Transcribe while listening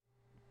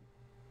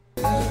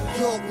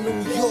New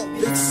York,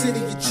 big city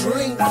of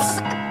dreams.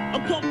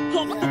 I'm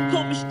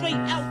coming straight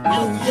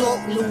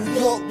out. New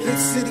York, big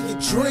city of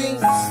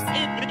dreams.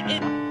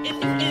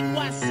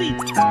 NYC.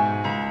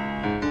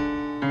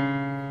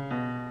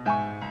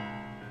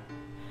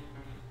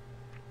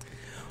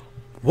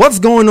 What's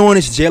going on?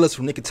 It's Jailers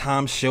from Nick of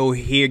Time show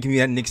here, giving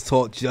you that Knicks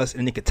talk just in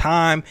the nick of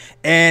time.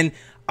 And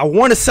I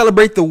want to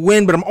celebrate the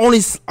win, but I'm only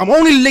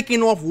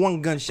licking off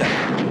one gunshot.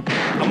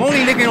 I'm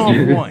only licking off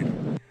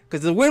one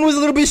because the win was a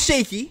little bit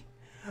shaky.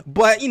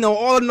 But, you know,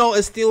 all in all,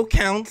 it still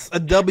counts. A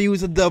W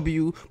is a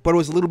W, but it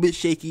was a little bit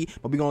shaky.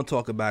 But we're going to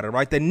talk about it,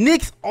 right? The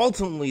Knicks,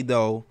 ultimately,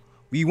 though,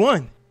 we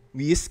won.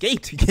 We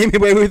escaped. We came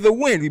away with a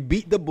win. We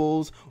beat the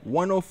Bulls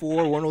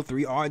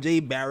 104-103. R.J.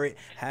 Barrett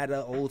had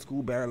an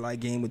old-school Barrett-like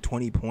game with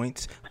 20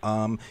 points.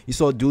 You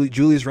saw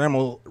Julius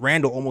Randle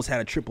almost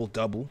had a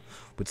triple-double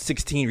with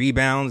 16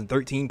 rebounds,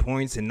 13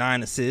 points, and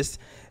 9 assists.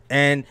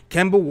 And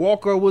Kemba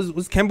Walker was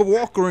Kemba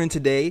Walker in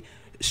today,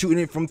 shooting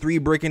it from three,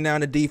 breaking down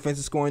the defense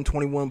and scoring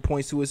 21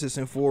 points, 2 assists,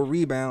 and 4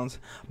 rebounds.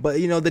 But,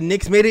 you know, the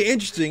Knicks made it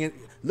interesting.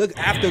 Look,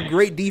 after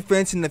great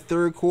defense in the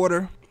third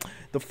quarter,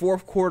 the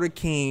fourth quarter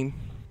came,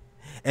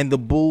 and the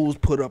Bulls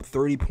put up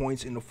 30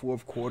 points in the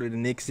fourth quarter. The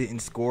Knicks didn't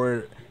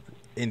score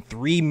in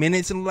 3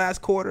 minutes in the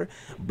last quarter.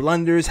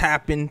 Blunders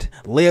happened,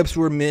 layups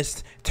were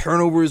missed,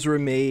 turnovers were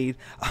made,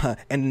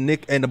 and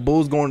the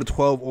Bulls go on a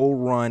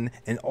 12-0 run,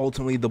 and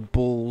ultimately the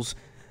Bulls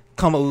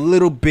come a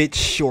little bit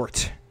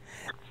short.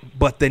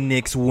 But the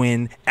Knicks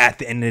win at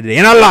the end of the day.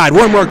 And I lied.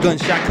 One more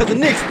gunshot because the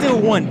Knicks still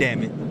won,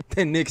 damn it.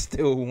 The Knicks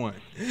still won.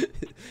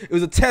 It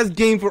was a test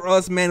game for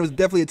us, man. It was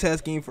definitely a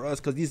test game for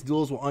us because these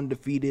Bulls were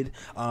undefeated.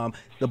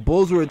 The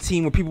Bulls were a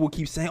team where people would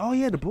keep saying, oh,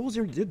 yeah, the Bulls,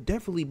 they're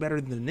definitely better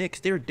than the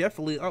Knicks. They're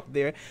definitely up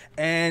there.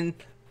 And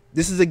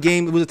this is a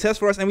game. It was a test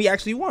for us, and we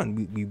actually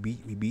won. We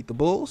beat the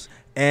Bulls.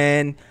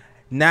 And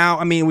now,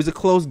 I mean, it was a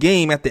close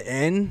game at the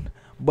end,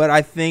 but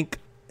I think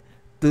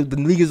the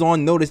league is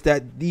on notice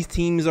that these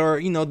teams are,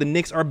 you know, the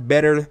Knicks are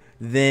better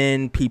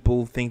than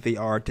people think they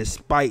are,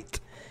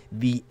 despite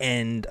the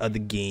end of the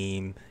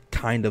game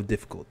kind of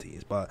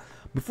difficulties. But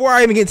before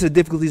I even get into the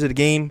difficulties of the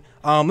game,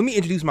 let me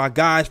introduce my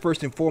guys.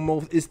 First and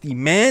foremost, it's the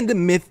man, the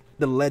myth,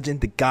 the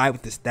legend, the guy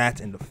with the stats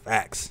and the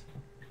facts.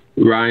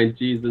 Ryan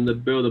G's in the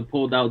building,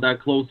 pulled out that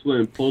close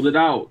win, pulled it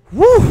out.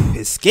 Woo!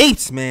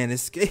 Escapes, man.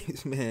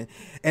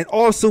 And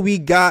also we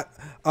got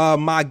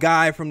my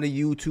guy from the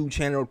YouTube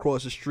channel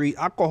across the street.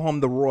 I call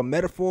him the Raw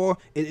Metaphor.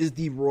 It is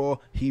the Raw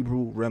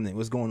Hebrew Remnant.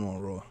 What's going on,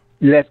 Raw?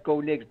 Let's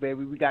go Knicks,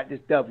 baby. We got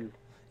this W.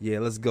 Yeah,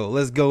 let's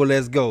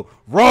go.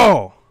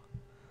 Raw,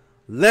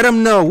 let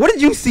them know. What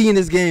did you see in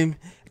this game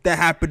that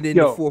happened in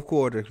the fourth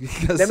quarter?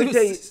 Let me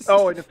tell you.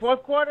 Oh, in the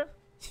fourth quarter,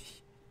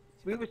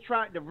 we was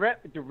trying, the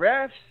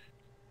refs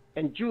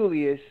and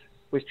Julius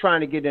was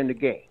trying to get in the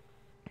game.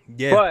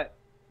 Yeah. But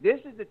this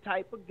is the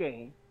type of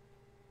game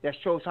that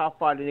shows how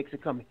far the Knicks are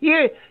coming.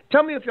 Here,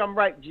 tell me if I'm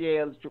right,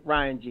 JL,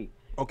 Ryan G.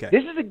 Okay.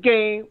 This is a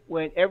game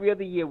when every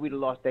other year we'd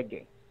have lost that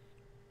game.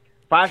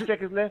 5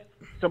 seconds left,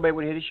 somebody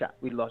would have hit a shot.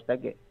 We'd have lost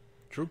that game.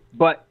 True.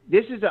 But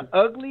this is an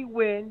ugly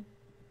win.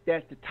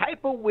 That's the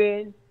type of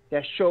win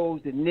that shows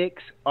the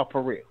Knicks are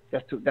for real.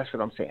 That's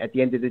what I'm saying. At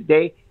the end of the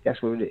day,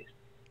 that's what it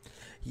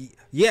is.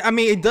 Yeah, I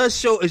mean, it does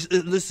show.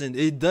 Listen,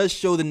 it does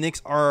show the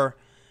Knicks are.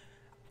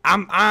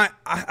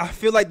 I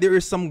feel like there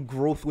is some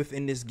growth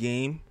within this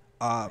game.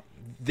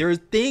 There's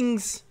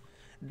things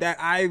that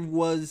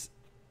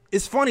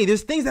It's funny.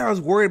 There's things that I was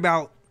worried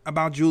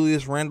about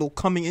Julius Randle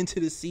coming into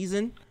the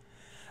season.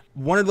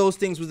 One of those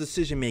things was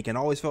decision making. I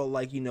always felt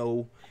like, you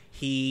know,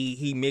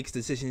 he makes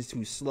decisions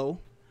too slow,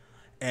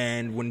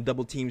 and when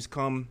double teams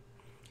come,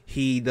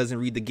 he doesn't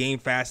read the game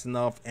fast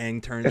enough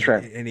and turns. That's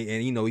right. And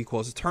you know, he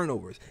causes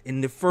turnovers.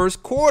 In the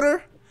first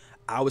quarter,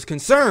 I was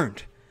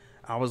concerned.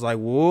 I was like,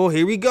 whoa,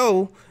 here we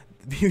go.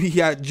 We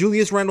got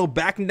Julius Randle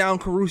backing down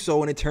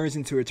Caruso, and it turns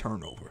into a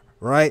turnover,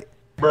 right?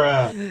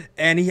 Bruh.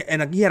 And he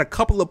had a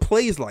couple of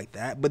plays like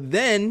that. But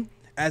then,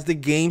 as the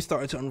game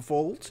started to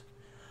unfold,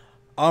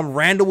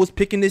 Randle was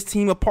picking this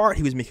team apart.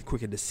 He was making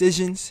quicker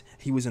decisions.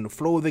 He was in the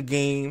flow of the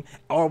game.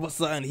 All of a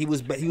sudden, he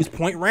was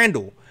point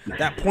Randle,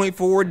 that point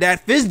forward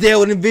that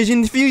Fizdale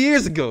envisioned a few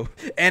years ago.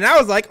 And I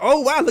was like, oh,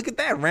 wow, look at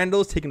that.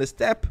 Randle's taking a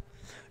step.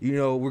 You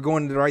know, we're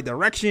going in the right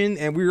direction,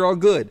 and we're all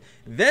good.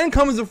 Then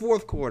comes the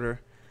fourth quarter.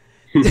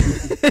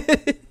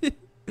 The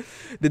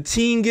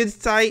team gets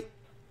tight,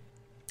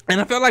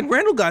 and I felt like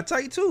Randle got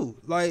tight too.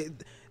 Like,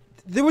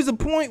 there was a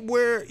point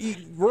where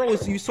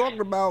Rose, you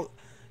talking about,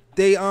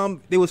 they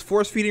was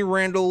force feeding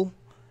Randle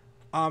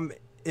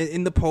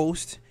in the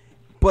post,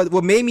 but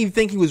what made me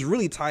think he was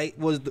really tight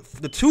was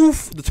the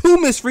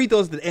two missed free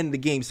throws at the end of the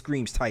game.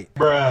 Screams tight,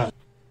 Bruh.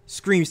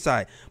 Screams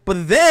tight.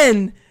 But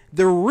then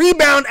the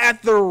rebound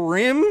at the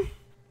rim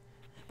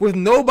with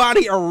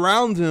nobody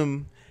around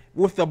him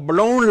with a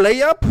blown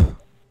layup.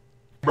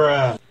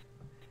 Bruh.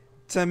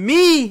 To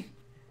me,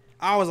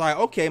 I was like,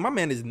 okay, my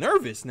man is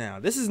nervous now.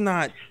 This is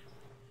not,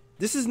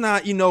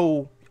 you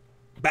know,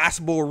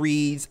 basketball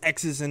reads,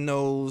 X's and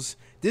O's.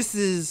 This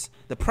is,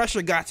 the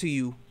pressure got to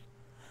you,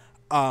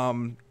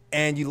 and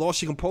you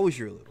lost your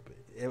composure a little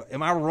bit.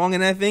 Am I wrong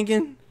in that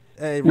thinking?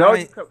 No,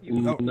 Ryan?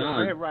 go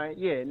Nah. ahead, Ryan.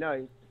 Yeah,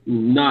 no.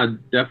 Nah,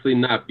 definitely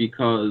not,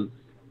 because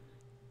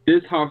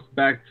this harks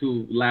back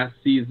to last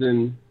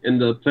season in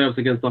the playoffs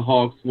against the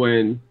Hawks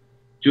when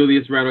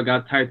Julius Randle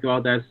got tight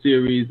throughout that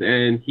series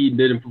and he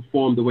didn't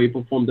perform the way he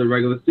performed in the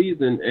regular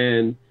season,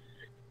 and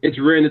it's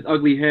rearing its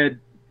ugly head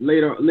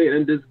later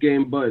in this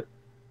game. But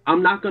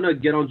I'm not gonna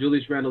get on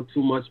Julius Randle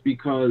too much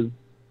because,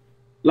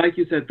 like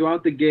you said,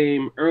 throughout the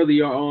game,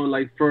 earlier on,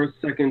 like first,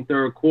 second,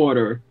 third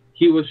quarter,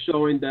 he was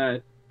showing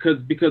that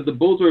because the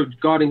Bulls were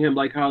guarding him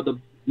like how the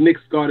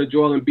Knicks guarded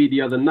Joel Embiid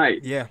the other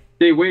night. Yeah.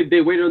 They waited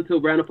until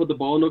Randle put the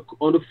ball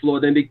on the floor.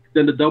 Then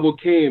the double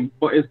came,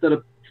 but instead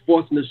of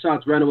forcing the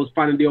shots, Randle was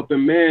finding the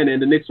open man,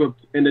 and the Knicks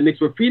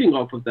were feeding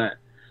off of that.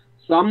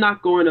 So I'm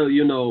not going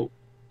to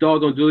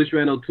dog on Julius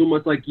Randle too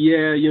much. Like,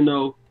 yeah,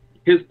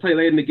 his play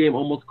late in the game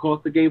almost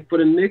cost the game for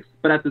the Knicks,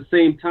 but at the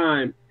same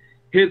time,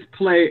 his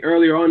play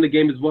earlier on in the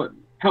game is what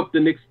helped the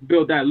Knicks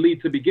build that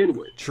lead to begin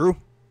with. True.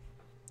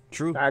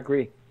 I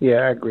agree. Yeah,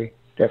 I agree.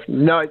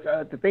 Definitely. No,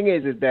 the thing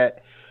is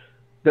that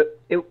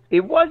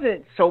it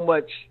wasn't so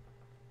much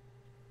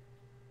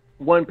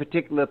one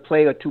particular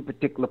play or two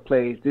particular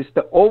plays. It's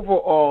the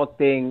overall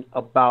thing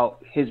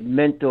about his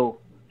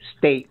mental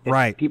state that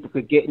Right. people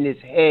could get in his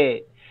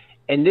head.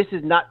 And this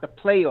is not the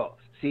playoffs.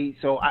 See,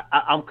 so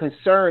I'm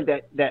concerned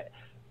that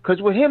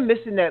because with him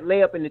missing that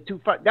layup in the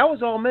 2-5, that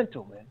was all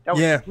mental, man. That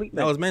was complete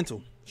mental. That was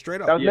mental.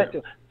 Straight up. That was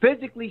mental.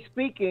 Physically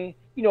speaking,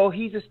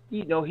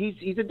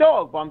 he's a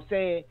dog, but I'm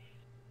saying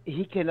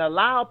he can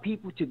allow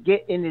people to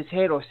get in his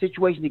head or a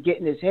situation to get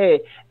in his head,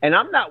 and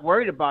I'm not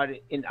worried about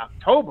it in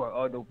October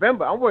or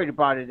November. I'm worried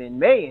about it in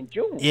May and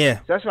June. Yeah.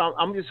 So that's why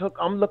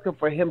I'm looking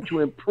for him to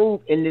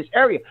improve in this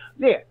area.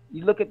 There,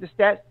 you look at the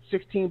stats: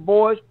 16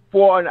 boards,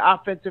 4 on the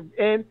offensive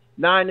end,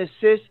 9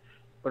 assists,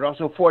 but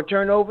also 4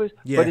 turnovers.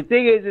 Yeah. But the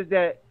thing is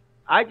that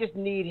I just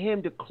need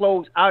him to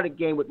close out a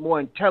game with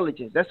more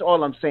intelligence. That's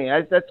all I'm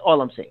saying. That's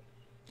all I'm saying.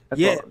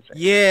 That's all I'm saying.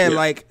 Yeah,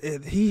 like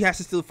he has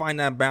to still find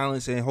that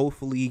balance, and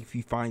hopefully, if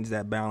he finds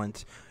that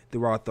balance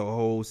throughout the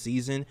whole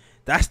season,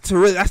 that's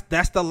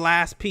the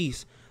last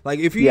piece. Like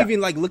if you even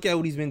like look at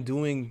what he's been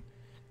doing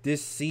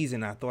this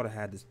season, I thought I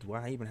had this. Do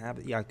I even have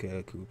it? Yeah,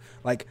 okay, cool.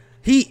 Like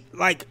he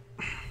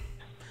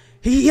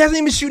hasn't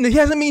even shooting. He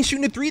hasn't been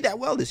shooting the 3 that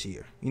well this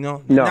year.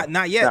 No,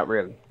 not yet. Not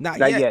really. Not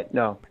yet.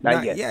 No,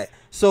 not yet.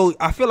 So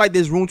I feel like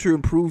there's room to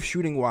improve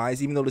shooting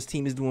wise, even though this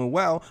team is doing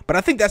well. But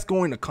I think that's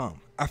going to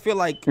come. I feel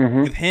like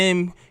with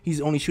him, he's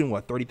only shooting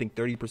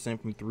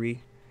 30% from 3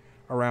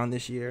 around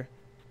this year.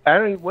 I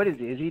don't even, what is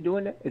it? Is he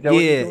doing that? Is that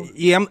what he's doing?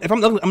 Yeah.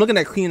 I'm looking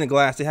at cleaning the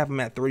glass. They have him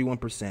at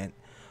 31%.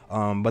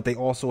 But they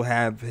also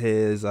have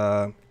his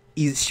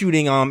he's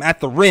shooting at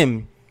the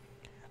rim.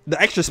 The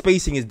extra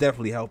spacing is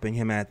definitely helping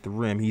him at the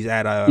rim. He's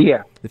at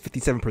the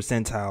 57th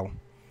percentile.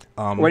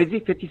 What is he,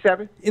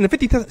 57? In the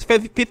 57th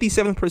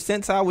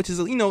percentile, which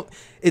is,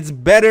 it's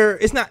better.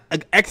 It's not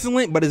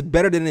excellent, but it's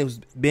better than it's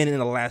been in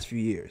the last few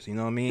years. You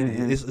know what I mean?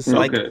 Mm-hmm. It's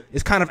like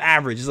it's kind of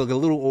average. It's like a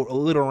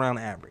little around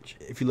average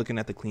if you're looking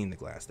at the clean the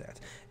glass stats.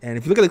 And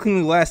if you look at the clean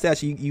the glass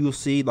stats, you'll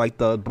see like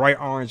the bright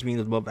orange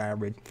means above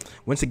average.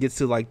 Once it gets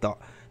to like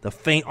the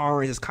faint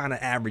orange is kind of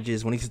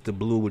averages. When it gets to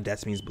blue,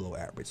 that means below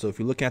average. So if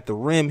you're looking at the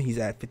rim, he's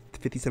at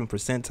 57th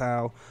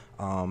percentile,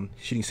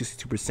 shooting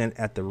 62%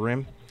 at the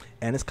rim.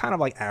 And it's kind of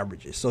like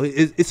averages. So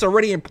it's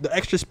already the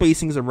extra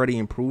spacing is already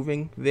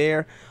improving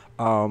there.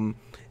 And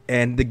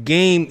the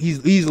game,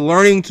 he's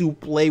learning to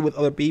play with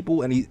other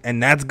people,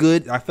 and that's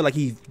good. I feel like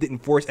he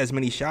didn't force as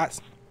many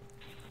shots.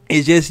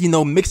 It's just,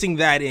 mixing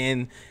that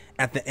in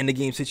at the end of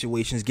game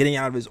situations, getting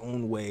out of his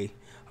own way,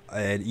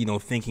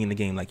 and, thinking the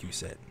game like you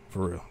said,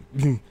 for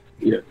real.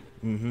 Yeah.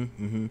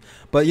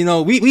 But,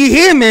 we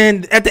here,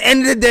 man. At the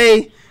end of the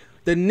day,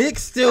 the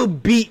Knicks still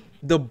beat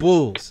the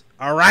Bulls,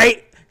 all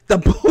right? The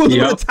Bulls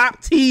were the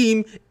top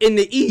team in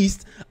the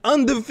East,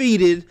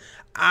 undefeated,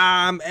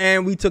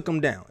 and we took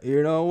them down.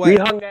 You know what? We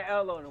hung that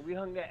L on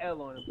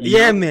him.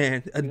 Yeah,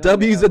 man. A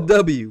W's a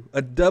W.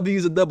 A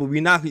W's a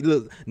W.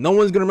 No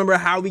one's gonna remember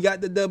how we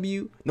got the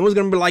W. No one's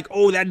gonna remember like,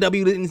 oh, that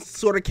W didn't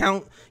sort of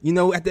count.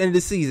 At the end of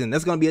the season,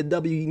 that's gonna be a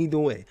W either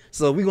way.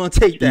 So we're gonna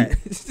take that.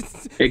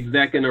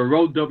 Exactly, and a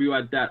road W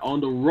at that,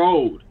 on the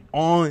road.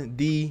 On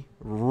the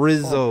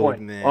Rizzo,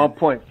 man. On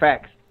point.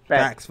 Facts.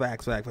 Facts.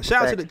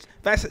 Shout out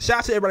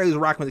to everybody who's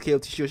rocking with the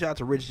KOT show. Shout out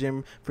to Rich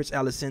Jim, Fritz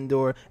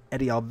Alessandro,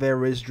 Eddie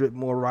Alvarez, Drip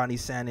Moore, Rodney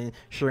Sannon,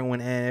 Sherwin,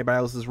 and everybody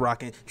else is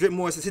rocking. Drip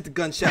Moore says hit the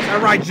gunshots. All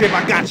right, Drip,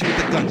 I got you with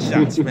the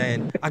gunshots,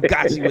 man. I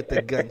got you with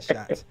the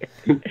gunshots.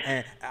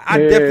 And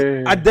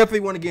I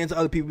definitely want to get into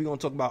other people. We're gonna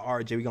talk about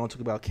RJ. We're gonna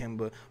talk about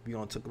Kemba. We're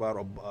gonna talk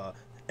about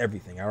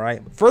everything. All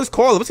right. First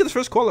caller. Let's get this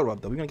first caller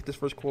up though. We're gonna get this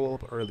first caller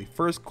up early.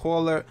 First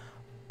caller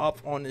up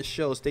on this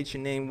show. State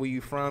your name, where you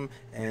from,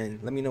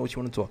 and let me know what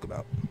you want to talk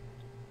about.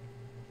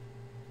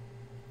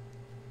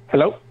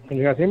 Hello, can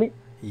you guys hear me?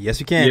 Yes,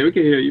 we can. Yeah, we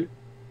can hear you.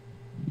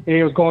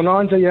 Hey, what's going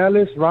on, Jay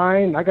Ellis,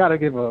 Ryan? I got to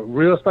give a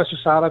real special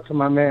shout out to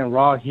my man,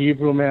 Raw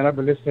Hebrew, man. I've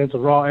been listening to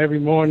Raw every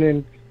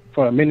morning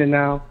for a minute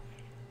now.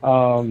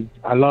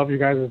 I love you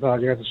guys'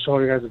 show,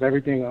 you guys'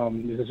 everything.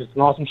 It's just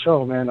an awesome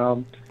show,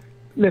 man.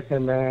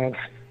 Listen, man.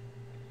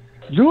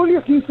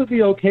 Julius needs to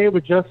be okay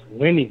with just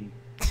winning.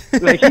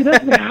 Like, he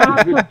doesn't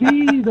have to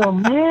be the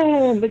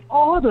man, like,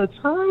 all the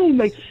time.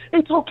 Like,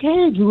 it's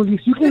okay,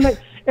 Julius. You can, like,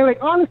 and, like,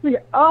 honestly,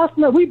 us,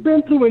 man, we've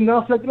been through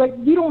enough. Like,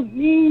 we don't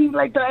need,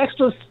 like, the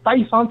extra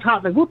spice on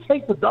top. Like, we'll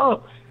take the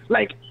dub.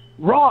 Like,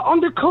 raw,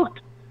 undercooked.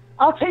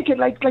 I'll take it.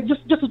 Like,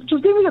 just give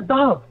me the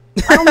dub.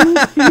 I don't need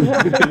to see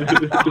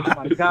him. Oh,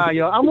 my God,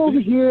 yo. I'm over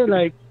here,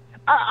 like,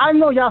 I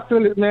know y'all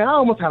feel it, man. I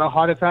almost had a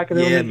heart attack in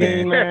the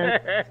game, man.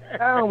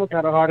 I almost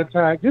had a heart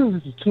attack. This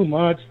is just too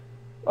much.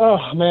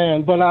 Oh,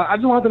 man. But I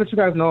just wanted to let you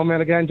guys know,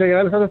 man. Again, Jay,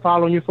 I've been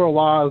following you for a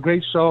while.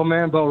 Great show,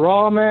 man. But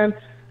Raw, man,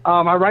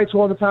 I write to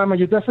you all the time, and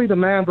you're definitely the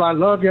man, bro. I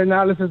love your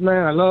analysis,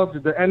 man. I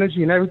love the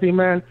energy and everything,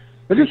 man.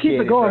 But just keep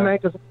it going, man,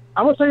 because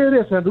I'm going to tell you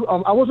this, man.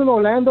 I was in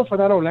Orlando for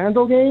that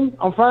Orlando game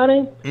on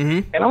Friday,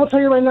 and I'm going to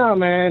tell you right now,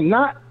 man,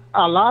 not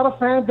a lot of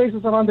fan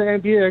bases around the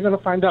NBA are going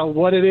to find out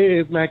what it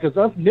is, man, because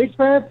us Knicks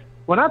fans,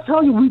 when I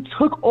tell you we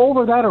took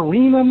over that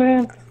arena,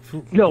 man,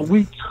 yo,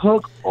 we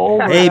took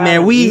over. Hey,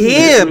 man, we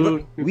here.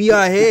 Dude. We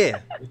are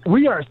here.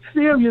 We are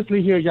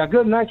seriously here, y'all.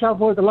 Good night, y'all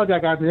boys. I love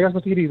y'all guys. You guys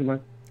must take it easy, man.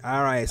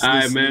 All right. All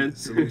right, man.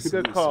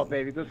 Good call,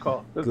 baby. Good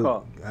call. Good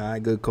call. All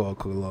right, good call,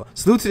 cool.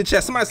 Salute to the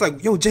chat. Somebody's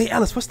like, yo, Jay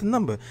Ellis, what's the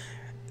number?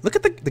 Look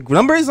at the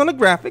number is on the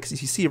graphics. You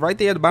see it right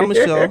there at the bottom of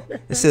the show.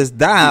 It says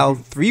dial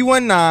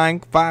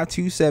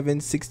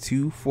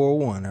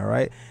 319-527-6241. All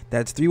right.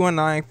 That's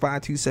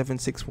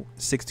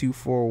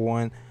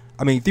 319-527-6241.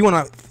 I mean,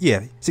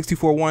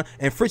 6241.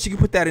 And Fritz, you can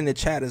put that in the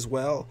chat as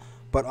well.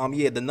 But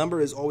yeah, the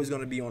number is always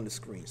going to be on the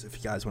screen. So if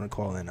you guys want to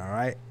call in, all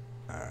right.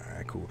 All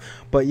right, cool.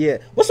 But yeah,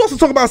 let's also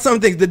talk about some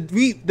things.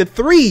 The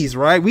threes,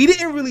 right? We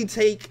didn't really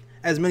take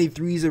as many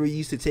threes that we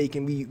used to take,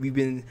 and we've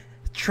been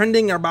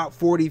trending about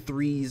 40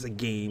 threes a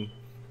game.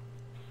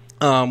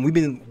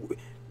 We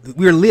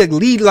were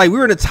lead, like we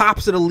were in the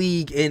tops of the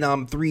league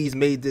in threes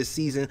made this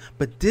season.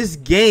 But this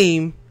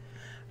game,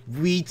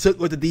 we took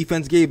what the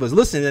defense gave us.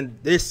 Listen, and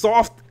they're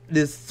soft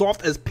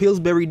as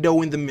Pillsbury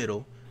dough in the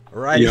middle,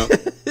 right? Yep.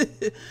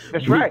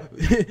 That's right.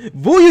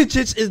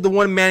 Vujacic is the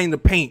one manning the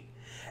paint.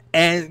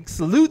 And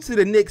salute to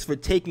the Knicks for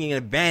taking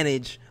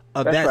advantage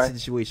of that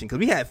situation, because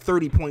we had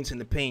 30 points in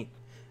the paint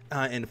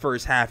in the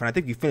first half, and I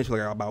think we finished with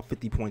like about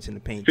 50 points in the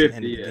paint at the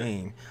end of the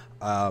game.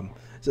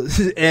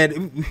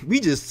 And we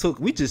just took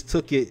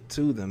it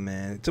to them,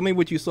 man. Tell me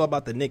what you saw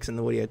about the Knicks and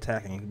the way they're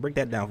attacking. Break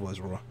that down for us,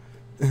 Raw.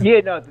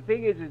 Yeah, no, the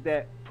thing is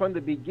that from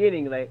the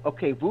beginning, like,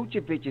 okay,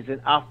 Vucevic is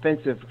an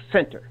offensive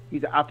center.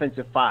 He's an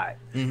offensive five.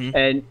 Mm-hmm.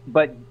 And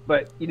but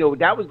you know,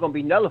 that was going to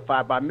be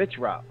nullified by Mitch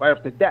Rob. Right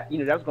after that, you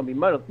know, that was going to be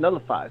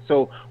nullified.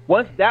 So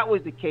once that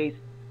was the case,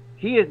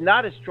 he is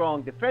not a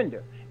strong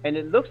defender. And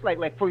it looks like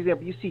for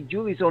example, you see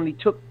Julius only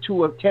took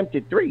 2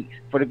 attempted threes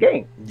for the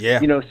game.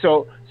 Yeah. You know,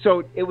 so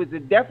it was a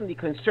definitely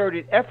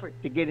concerted effort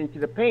to get into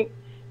the paint.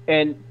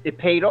 And it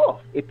paid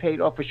off. It paid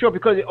off for sure,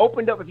 because it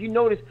opened up. If you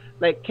notice,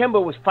 like, Kemba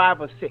was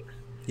 5 of 6.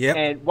 Yep.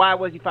 And why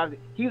was he 5 of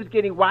 6? He was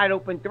getting wide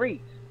open threes.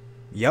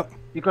 Yep.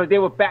 Because they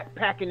were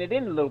backpacking it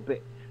in a little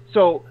bit.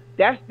 So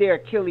that's their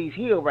Achilles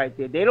heel right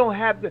there. They don't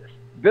have the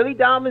 – Billy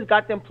Diamond's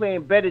got them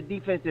playing better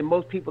defense than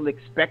most people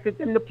expected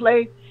them to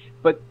play.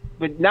 But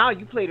now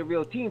you played a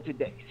real team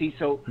today. See,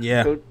 so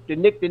the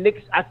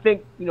Knicks, I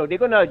think, you know, they're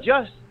going to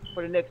adjust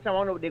for the next time. I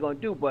don't know what they're going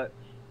to do, but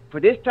 – for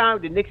this time,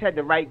 the Knicks had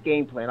the right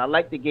game plan. I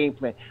like the game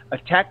plan.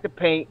 Attack the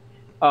paint.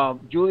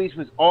 Julius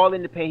was all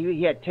in the paint.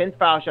 He had 10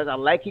 foul shots. I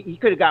like he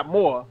could have got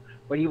more,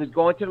 but he was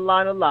going to the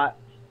line a lot.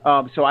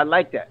 So I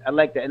like that.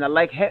 And I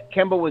like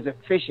Kemba was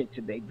efficient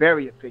today,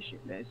 very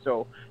efficient, man.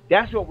 So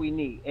that's what we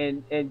need.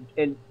 And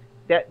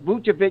that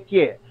Vucevic,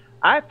 yeah.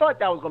 I thought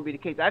that was going to be the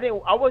case. I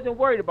wasn't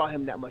worried about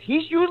him that much.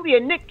 He's usually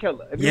a Knick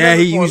killer. Yeah,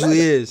 he usually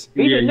is.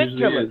 He's a Knick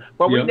killer.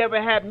 But we never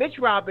had Mitch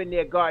Rob in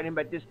there guarding him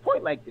at this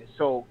point like this.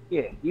 So,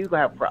 yeah, he's going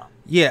to have a problem.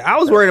 Yeah, I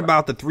was worried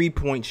about the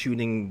 3-point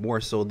shooting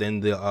more so than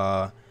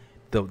the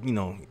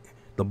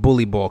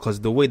bully ball,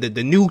 because the way that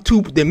the Mitch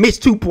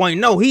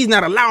 2.0, he's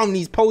not allowing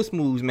these post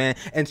moves, man.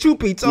 And truth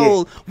be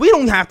told, we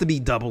don't have to be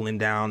doubling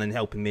down and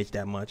helping Mitch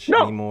that much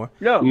anymore.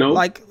 No.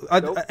 Like,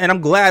 and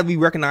I'm glad we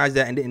recognized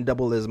that and didn't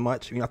double as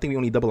much. You know, I think we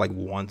only doubled like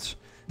once.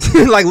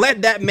 Like,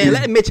 let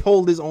Mitch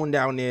hold his own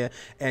down there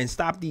and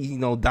stop these, you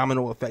know,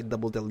 domino effect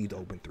doubles that lead to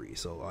open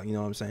threes. So, you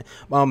know what I'm saying?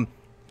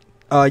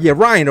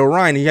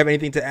 Ryan, do you have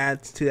anything to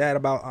add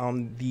about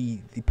the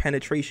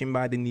penetration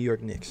by the New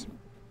York Knicks?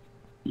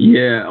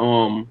 Yeah,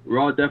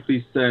 Raw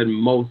definitely said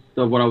most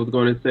of what I was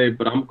going to say,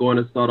 but I'm going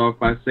to start off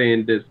by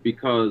saying this,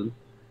 because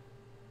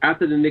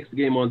after the Knicks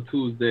game on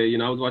Tuesday, you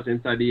know, I was watching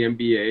Inside the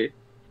NBA,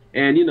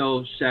 and, you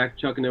know, Shaq,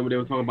 Chuck, and them, they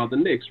were talking about the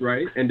Knicks,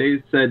 right? And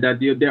they said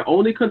that their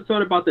only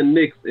concern about the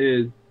Knicks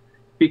is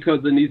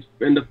because in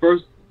the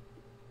first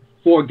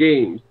 4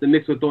 games, the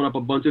Knicks were throwing up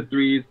a bunch of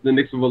threes. The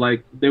Knicks were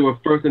like, they were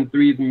first in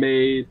threes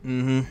made.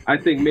 Mm-hmm. I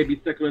think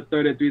maybe second or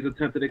third in threes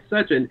attempted,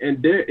 etc.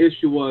 And their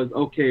issue was,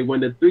 okay,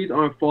 when the threes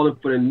aren't falling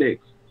for the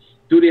Knicks,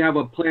 do they have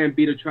a plan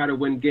B to try to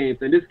win games?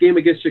 And this game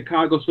against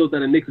Chicago shows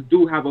that the Knicks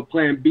do have a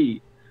plan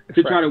B.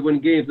 to try to win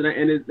games. And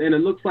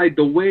it looks like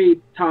the way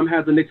Tom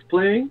has the Knicks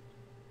playing,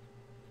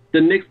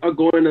 the Knicks are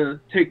going to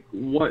take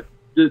what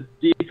the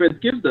defense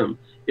gives them.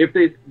 If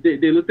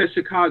they looked at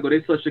Chicago,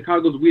 they saw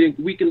Chicago's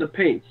weak in the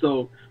paint.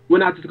 So we're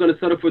not just going to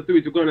settle for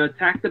threes. We're going to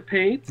attack the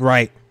paint.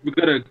 Right. We're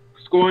going to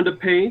score in the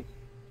paint.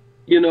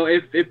 You know,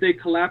 if they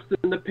collapse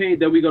in the paint,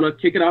 then we're going to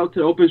kick it out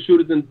to open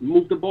shooters and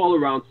move the ball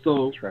around.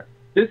 So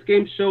this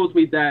game shows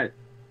me that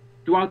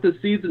throughout the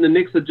season, the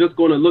Knicks are just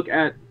going to look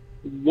at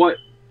what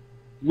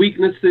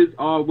weaknesses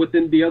are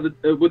within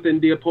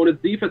the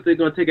opponent's defense. They're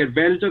going to take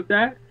advantage of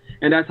that,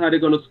 and that's how they're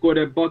going to score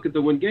their buckets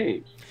and win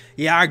games.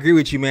 Yeah, I agree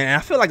with you, man.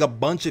 I feel like a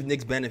bunch of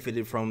Knicks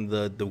benefited from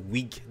the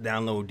weak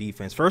down low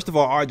defense. First of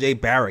all, R.J.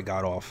 Barrett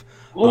got off.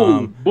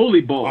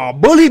 Bully ball.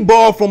 Bully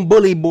ball from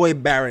Bully Boy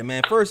Barrett,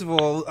 man. First of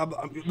all, I'm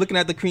looking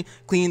at the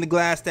clean the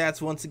glass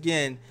stats once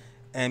again,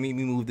 and let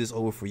me move this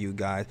over for you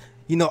guys.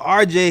 You know,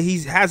 RJ,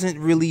 he hasn't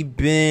really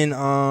been,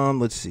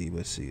 let's see.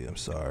 I'm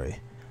sorry.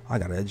 I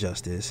got to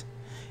adjust this.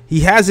 He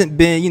hasn't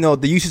been, you know,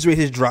 the usage rate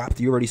has dropped.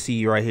 You already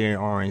see right here in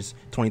orange,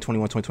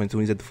 2021, 2022.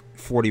 He's at the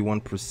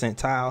 41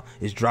 percentile.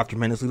 It's dropped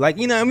tremendously. Like,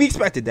 you know, and we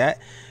expected that.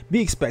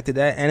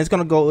 And it's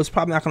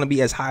probably not going to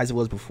be as high as it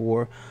was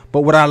before.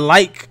 But what I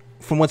like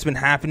from what's been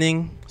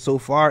happening so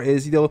far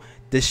is, you know,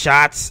 the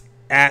shots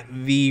at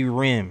the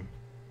rim.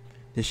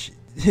 The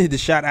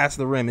shot at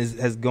the rim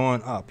has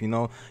gone up, you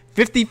know.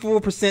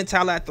 54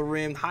 percentile at the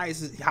rim,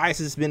 highest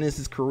it's been in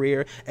his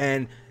career.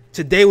 And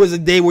today was a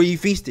day where he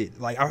feasted.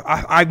 Like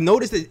I've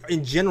noticed that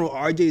in general,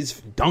 RJ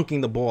is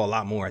dunking the ball a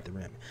lot more at the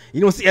rim.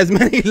 You don't see as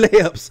many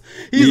layups.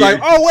 He's like,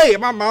 oh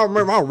wait,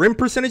 my rim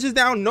percentage is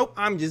down. Nope,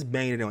 I'm just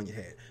banging it on your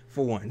head.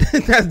 For one,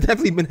 that's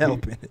definitely been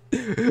helping.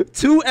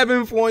 2,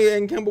 Evan Fournier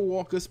and Kemba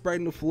Walker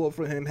spreading the floor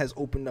for him has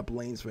opened up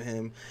lanes for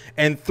him.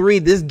 And 3,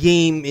 this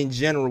game in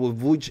general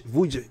with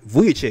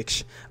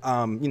Vujicic,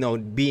 you know,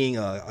 being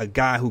a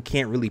guy who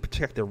can't really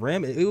protect the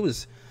rim, it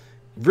was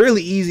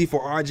really easy for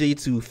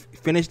RJ to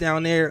finish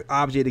down there,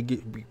 RJ to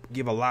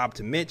give a lob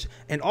to Mitch,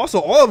 and also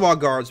all of our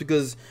guards,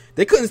 because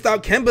they couldn't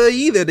stop Kemba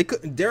either. They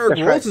couldn't. Derrick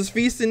Rose was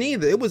feasting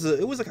either. It was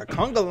like a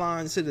conga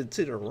line to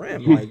the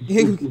rim.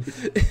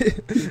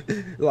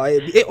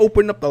 Like it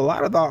opened up a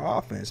lot of our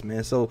offense,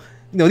 man. So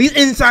you know, these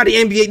inside the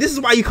NBA. This is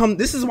why you come.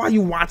 This is why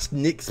you watch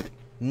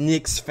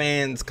Knicks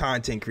fans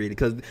content created,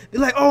 because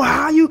they're like, oh,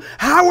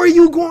 how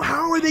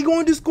are they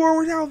going to score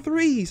without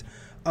threes?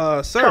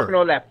 Sir, talking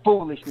all that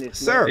foolishness,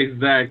 sir. Man.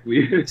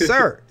 Exactly,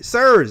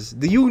 sirs.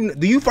 Do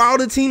you follow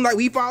the team like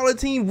we follow the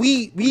team?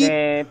 We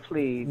man,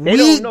 please. They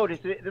don't know this.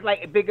 It's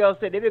like Big L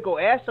said. They would go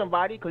ask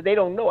somebody because they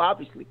don't know.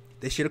 Obviously,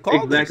 they should have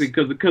called exactly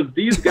because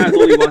these guys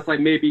only watch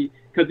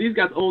these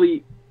guys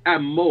only at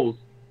most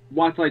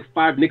watch like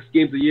 5 Knicks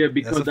games a year,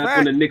 because that's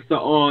when the Knicks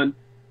are on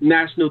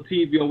national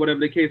TV or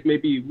whatever the case may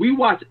be. We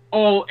watch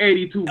all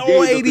 82 games.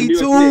 All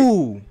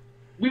 82.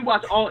 We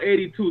watch all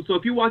 82. So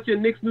if you watch your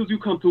Knicks news, you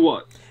come to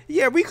us.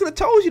 Yeah, we could have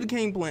told you the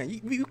game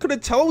plan. We could have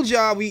told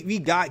y'all we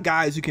got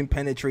guys who can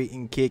penetrate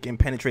and kick and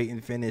penetrate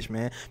and finish,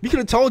 man. We could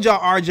have told y'all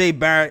RJ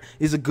Barrett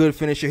is a good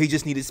finisher. He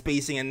just needed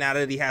spacing, and now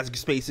that he has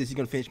spaces, he's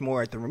going to finish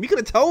more at the rim. We could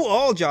have told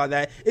all y'all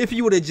that if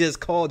you would have just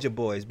called your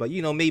boys. But,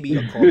 you know, maybe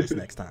you'll call us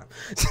next time.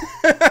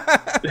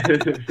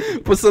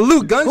 But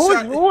salute,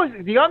 gunshot.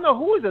 Do y'all know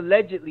who was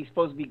allegedly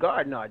supposed to be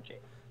guarding RJ?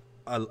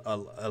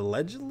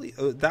 Allegedly,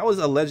 that was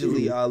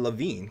allegedly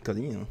Levine, because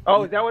you know.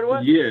 Oh, is that what it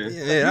was? Yeah,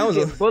 that was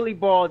a bully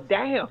ball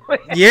down.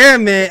 Yeah,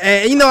 man,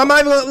 and you know,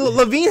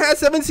 Levine had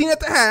 17 at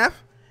the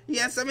half. He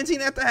had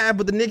 17 at the half,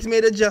 but the Knicks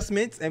made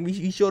adjustments, and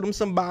we showed him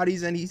some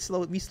bodies, and we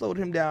slowed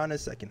him down in the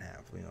second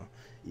half. You know,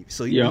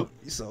 so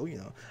you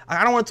know,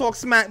 I don't want to talk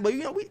smack, but you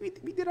know, we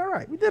did all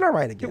right. We did all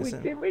right against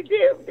him. We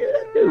did,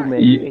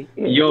 man.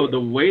 Yo, the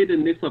way the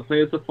Knicks are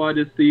playing so far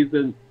this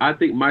season, I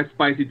think my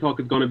spicy talk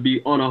is going to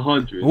be on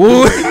 100.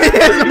 Ooh,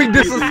 be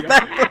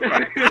disrespectful.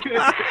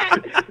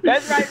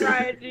 That's right,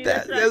 Ryan G.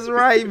 That's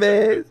right,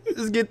 man.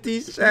 Let's get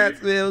these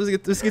shots, man.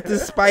 Let's get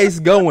this spice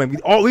going.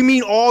 We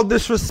mean all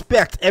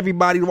disrespect,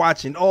 everybody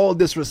watching. All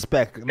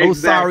disrespect. No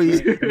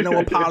sorries,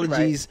 no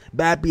apologies,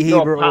 bad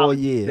behavior all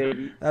year.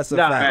 Baby. That's a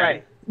fact.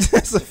 Right.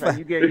 That's a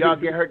fact. Y'all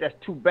get hurt. That's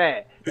too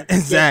bad.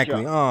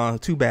 Exactly. Oh,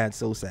 too bad.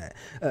 So sad.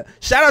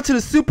 Shout out to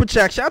the super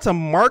chat. Shout out to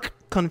Mark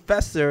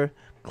Confessor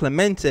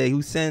Clemente,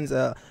 who sends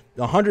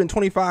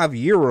 125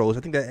 euros.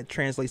 I think that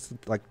translates to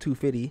like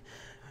 250.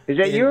 Is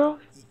that euros?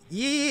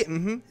 Yeah.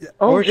 Mm-hmm.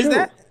 Oh, or sure. Is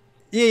that?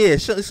 Yeah.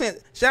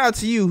 Shout out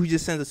to you who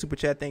just sends a super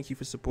chat. Thank you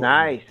for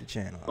supporting the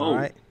channel. All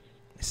right.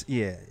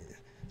 Yeah.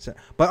 So,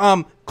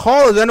 but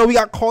callers, I know we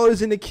got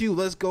callers in the queue.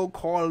 Let's go,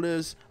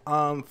 callers.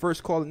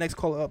 First caller, next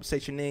caller up. Say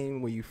your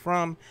name, where you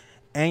from,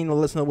 and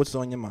let us know what's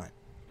on your mind.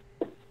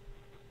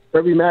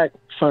 Kirby Mack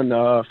from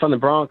the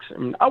Bronx.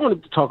 I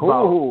wanted to talk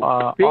about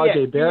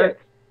RJ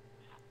Barrett.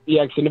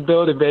 BX in the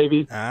building,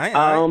 baby. All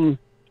right.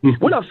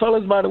 What up,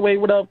 fellas? By the way,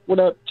 what up,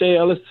 Jay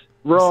Ellis,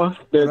 Raw,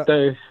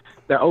 the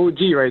OG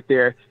right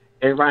there,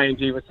 and Ryan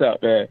G. What's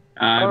up, man?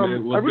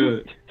 Man, what's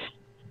good?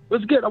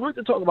 What's good? I wanted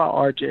to talk about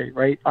RJ,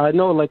 right? I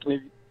know, like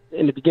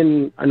in the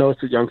beginning, I know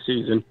it's a young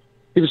season.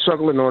 He was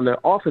struggling on the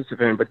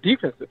offensive end, but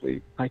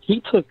defensively, like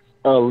he took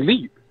a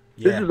leap.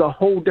 Yeah. This is a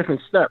whole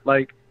different step.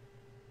 Like,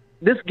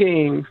 this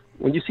game,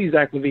 when you see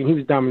Zach LaVine, he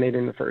was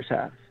dominating in the first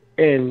half.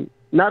 And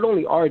not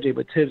only RJ,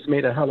 but Tibbs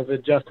made a hell of an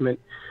adjustment.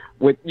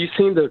 With you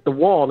seen the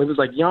wall, it was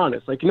like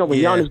Giannis. Like, when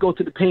Giannis go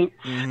to the paint,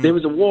 there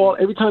was a wall.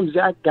 Every time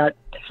Zach got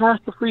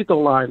past the free throw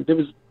line, there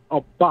was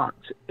a box.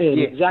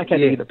 And Zach had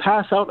to either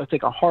pass out or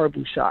take a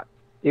horrible shot.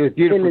 It was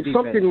beautiful. And it's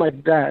something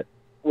like that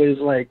was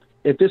like,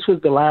 if this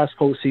was the last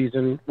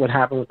postseason, what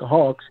happened with the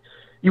Hawks,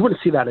 you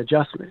wouldn't see that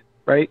adjustment,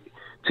 right?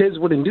 Tibbs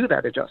wouldn't do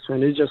that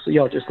adjustment. It's just,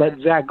 just let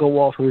Zach go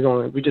off and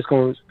we're just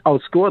going to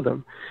outscore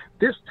them.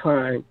 This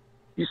time,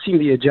 you see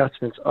the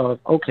adjustments of,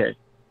 okay,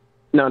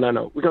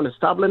 no. We're going to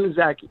stop letting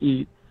Zach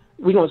eat.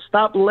 We're going to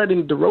stop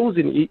letting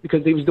DeRozan eat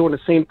because he was doing the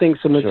same thing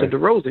similar to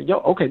DeRozan.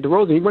 Okay,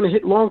 DeRozan, you want to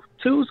hit long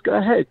twos? Go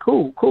ahead.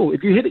 Cool.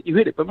 If you hit it, you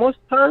hit it. But most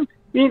of the time,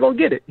 you ain't going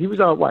to get it. He was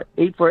on,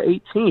 8 for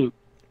 18.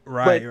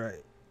 Right.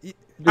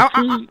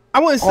 I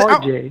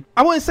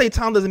wouldn't say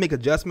Tom doesn't make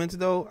adjustments,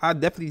 though. I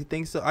definitely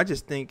think so. I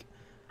just think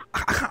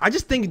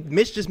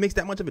Mitch just makes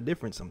that much of a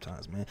difference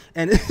sometimes, man.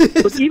 And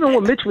but even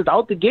when Mitch was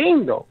out the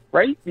game, though,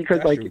 right? Because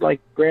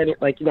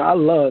granted, I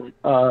love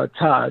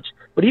Taj,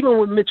 but even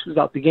when Mitch was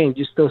out the game,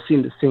 you still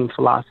seen the same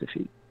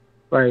philosophy,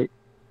 right?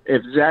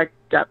 If Zach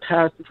got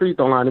past the free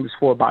throw line, it was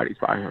 4 bodies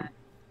by him.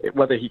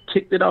 Whether he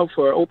kicked it out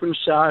for an open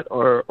shot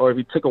or if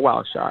he took a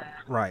wild shot,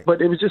 right?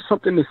 But it was just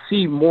something to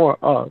see more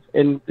of,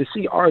 and to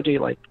see RJ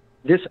like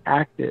this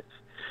active.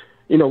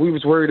 We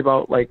was worried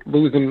about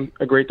losing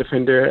a great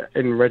defender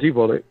in Reggie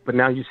Bullock, but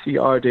now you see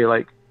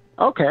RJ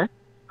okay,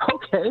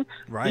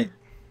 right, he's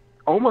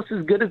almost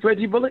as good as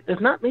Reggie Bullock, if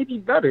not maybe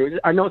better.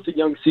 I know it's a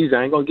young season,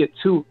 I ain't gonna get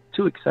too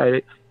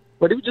excited,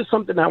 but it was just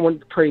something I wanted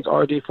to praise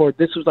RJ for.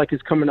 This was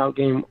his coming out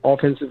game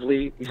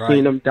offensively. We've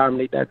seen him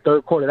dominate that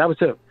third quarter. That was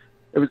him.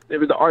 It was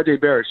the RJ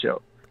Barrett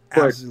show.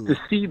 But Absolutely.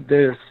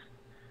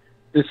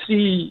 to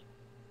see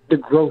the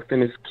growth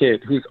in his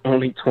kid who's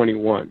only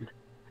 21,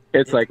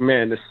 it's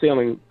man, the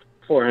ceiling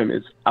for him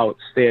is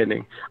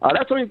outstanding.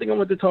 That's the only thing I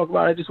wanted to talk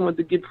about. I just wanted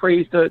to give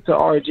praise to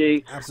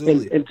RJ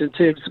and to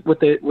Tibbs with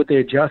the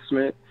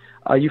adjustment.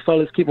 You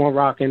fellas keep on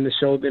rocking. The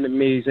show has been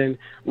amazing.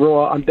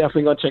 Raw, I'm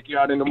definitely going to check you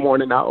out in the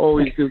morning. I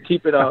always do.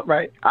 Keep it up.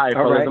 Right. All right,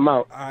 fellas, I'm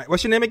out. All right.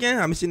 What's your name again?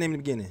 I missed your name in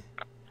the beginning.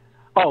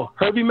 Oh,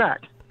 Herbie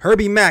Mack.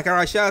 Herbie Mack. All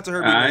right, shout out to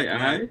Herbie Mack.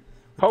 All right.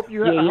 Hope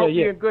you're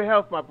in good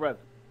health, my brother.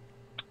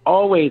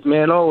 Always,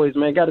 man.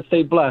 Got to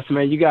stay blessed,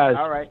 man. You guys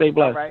stay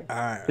blessed. All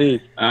right.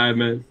 Peace. All right,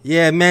 man.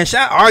 Yeah, man.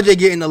 Shout out RJ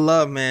getting the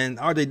love, man.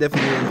 RJ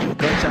definitely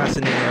gunshots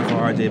in the air for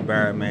RJ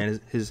Barrett, man.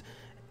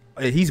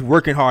 He's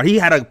working hard. He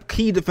had a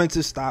key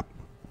defensive stop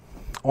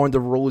on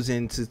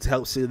DeRozan to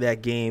help seal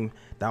that game.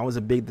 That was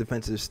a big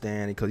defensive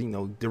stand because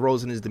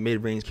DeRozan is the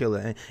mid-range killer,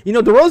 and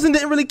DeRozan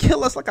didn't really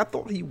kill us like I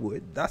thought he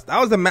would. That's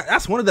one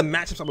of the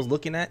matchups I was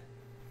looking at.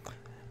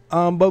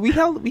 But we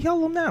held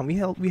him down. We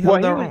held. Well,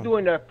 he was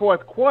doing the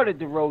fourth quarter,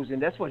 DeRozan.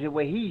 That's the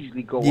way he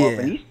usually go Yeah. up,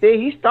 and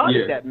he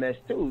started that mess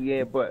too.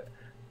 Yeah, but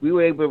we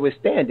were able to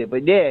withstand it.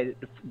 But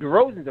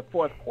DeRozan's a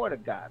fourth quarter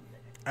guy, man.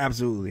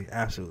 Absolutely.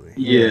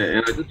 Yeah,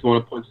 and I just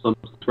want to point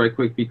something right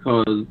quick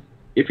because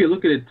if you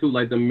look at it too,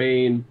 the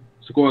main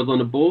scores on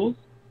the Bulls,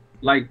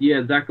 Zach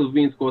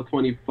LaVine scored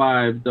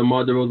 25,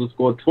 DeMar DeRozan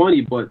scored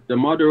 20, but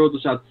DeMar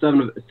DeRozan shot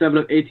 7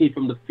 of 18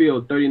 from the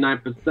field,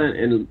 39%,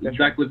 and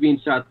Zach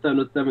LaVine shot 7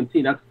 of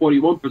 17. That's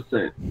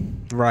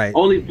 41%. Right.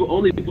 Only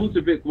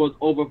Vucevic was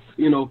over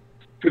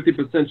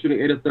 50%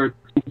 shooting 8 of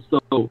 13.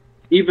 So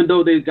even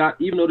though they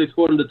scored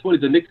in the 20s,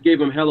 the Knicks gave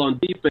them hell on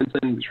defense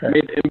and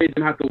made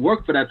them have to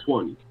work for that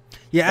 20.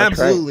 Yeah,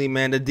 absolutely,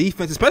 man. The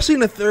defense, especially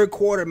in the third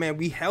quarter, man,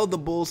 we held the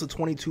Bulls to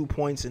 22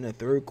 points in the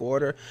third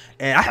quarter,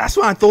 and that's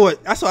why I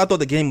thought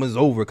the game was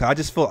over. Cause I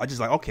just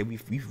okay,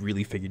 we've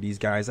really figured these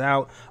guys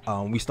out.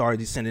 We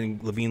started sending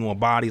LaVine more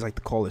bodies, like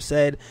the caller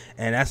said,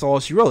 and that's all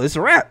she wrote. It's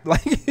a wrap.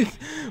 But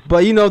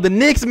the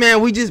Knicks,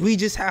 man, we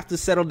just have to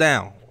settle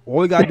down. All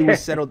we gotta do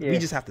is settle. We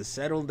just have to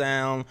settle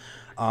down.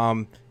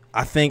 I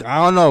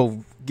don't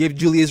know. Give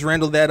Julius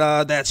Randle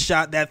that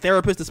shot, that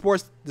therapist, the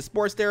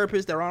sports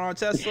therapist that Ron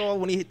Artest saw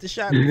when he hit the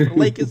shot for the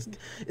Lakers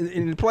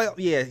in the playoff.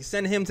 Yeah,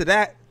 send him to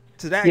that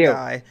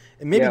guy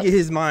and maybe get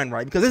his mind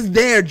right because it's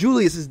there.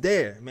 Julius is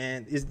there,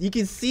 man. You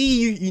can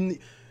see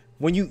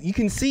when you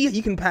can see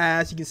you can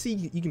pass, you can see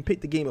you can pick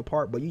the game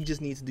apart, but you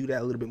just need to do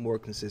that a little bit more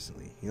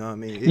consistently. You know what I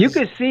mean? You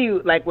could see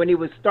when he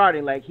was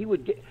starting, he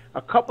would get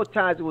a couple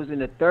times. It was in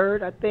the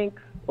third, I think,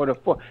 or the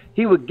fourth.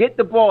 He would get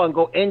the ball and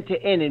go end to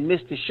end and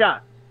miss the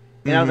shot.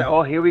 And I was like,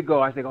 oh, here we go.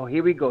 I was like, oh,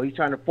 here we go. He's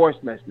trying to force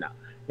mess now.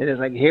 And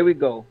it's like, here we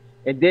go.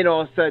 And then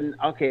all of a sudden,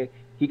 okay,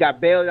 he got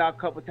bailed out a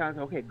couple times.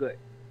 Okay, good.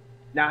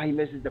 Now he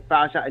misses the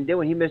foul shot. And then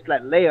when he missed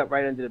that layup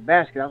right under the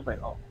basket, I was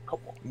like, oh, come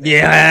on. Man.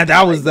 Yeah,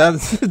 that was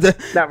that.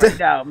 Not right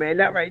now, man.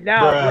 Not right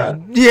now,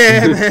 bro.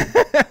 Yeah, man.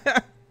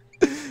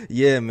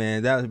 Yeah,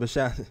 man. That was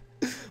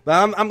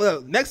but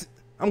I'm next.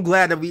 I'm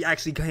glad that we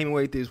actually came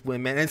away with this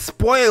win, man. And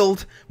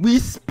we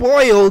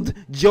spoiled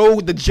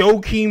the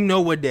Joakim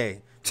Noah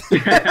day. We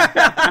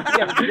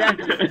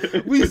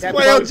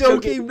spoiled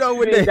Joakim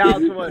Noah day.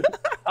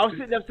 I was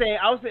sitting up saying,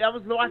 I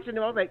was watching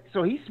him. I was like,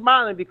 so he's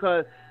smiling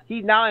because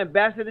He's now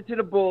ambassador to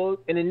the Bulls,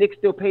 and the Knicks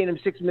still paying him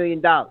 $6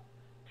 million.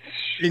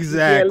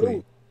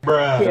 Exactly.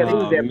 Bruh. Can't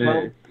lose that, bro.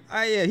 Man.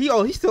 Yeah,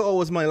 he still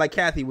owes us money, like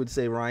Kathy would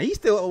say, Ryan. He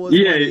still owes us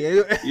Yeah,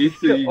 money. you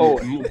still Oh.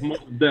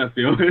 most deaf,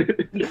 yo.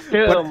 He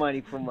still money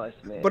from us,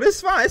 man. But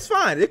it's fine. It's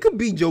fine. It could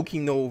be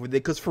Joakim Noah over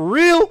there, because for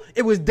real,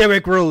 it was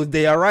Derrick Rose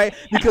Day, all right?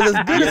 Because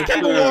as good as Yes,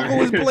 Kemba sir. Walker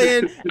was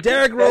playing,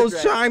 Derrick Rose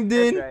That's right. chimed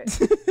in.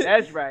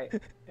 That's right.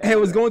 And it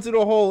was going to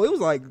the hole. It was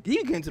like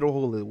he came to the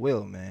hole as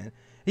well, man.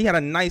 He had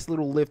a nice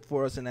little lift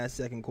for us in that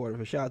second quarter.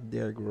 For shout out to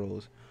Derrick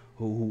Rose,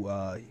 who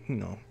you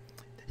know,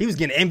 he was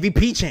getting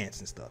MVP chants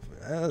and stuff.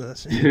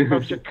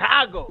 From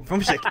Chicago.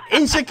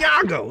 In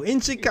Chicago.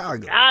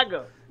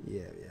 Chicago.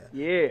 Yeah.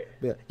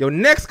 Yeah. Yo,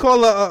 next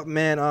caller up,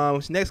 man.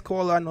 Next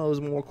caller, I know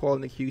there's more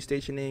calling the queue.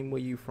 State your name, where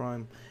you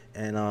from,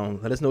 and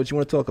let us know what you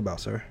want to talk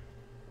about, sir.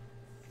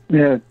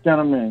 Yes,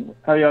 gentlemen,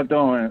 how y'all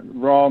doing?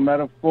 Raw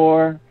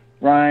Metaphor,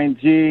 Ryan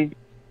G,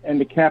 and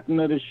the captain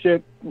of the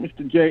ship,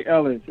 Mr. J.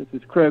 Ellis. This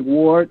is Craig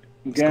Ward,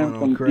 again going on,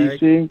 from Craig?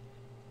 DC.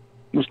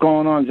 What's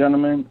going on,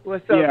 gentlemen?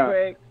 What's up,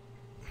 Craig?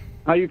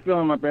 How you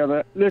feeling, my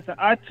brother? Listen,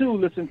 I too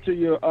listen to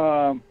your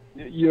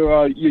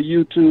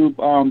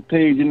YouTube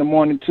page in the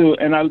morning too,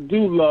 and I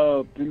do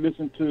love to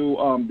listen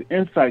to the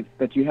insights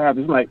that you have.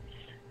 It's like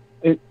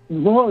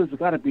Roy's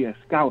got to be a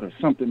scout or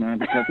something, man,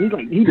 because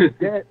he's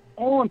dead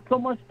on so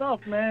much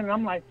stuff, man. And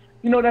I'm like,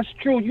 that's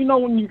true.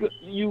 When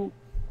you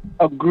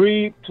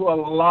agree to a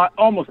lot,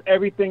 almost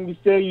everything you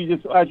say, you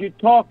just as you're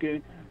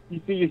talking,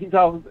 you see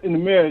yourself in the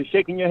mirror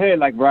shaking your head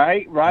like,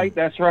 right,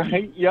 that's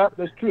right, yep,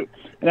 that's true.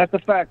 And that's a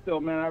fact, though,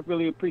 man. I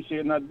really appreciate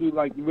it, and I do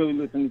like really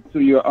listen to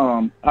your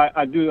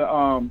I do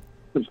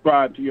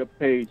subscribe to your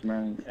page,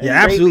 man. And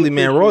Yeah, absolutely,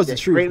 man. Raw's the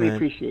truth, Greatly man.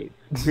 appreciate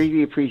it.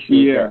 Greatly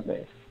appreciate that,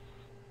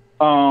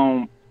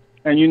 man.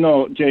 And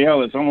Jay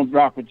Ellis, I'm gonna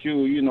rock with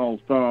you.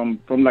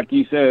 From like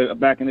you said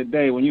back in the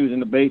day when you was in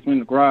the basement,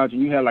 the garage,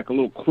 and you had like a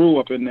little crew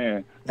up in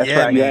there. That's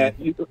right, man.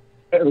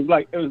 It was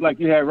like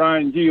you had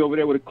Ryan G over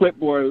there with a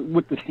clipboard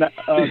with the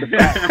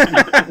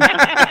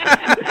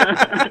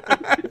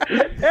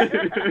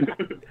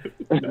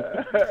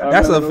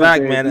That's a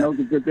fact, man. Those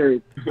are good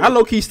days. I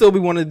low key still be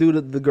wanting to do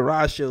the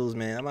garage shows,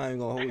 man. I'm not even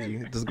gonna hold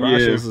you. This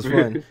garage shows is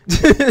fun.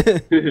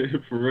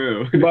 For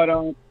real. But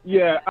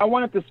I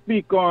wanted to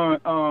speak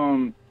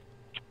on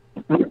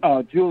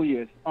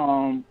Julius.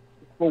 For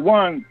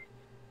one,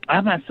 I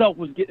myself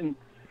was getting,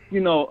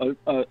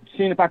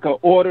 seeing if I could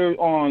order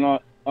on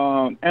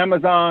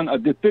Amazon a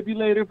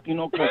defibrillator,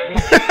 because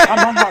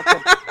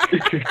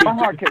my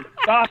heart kept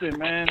stopping,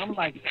 man. I'm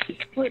like,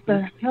 what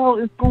the hell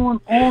is going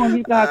on?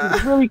 You guys are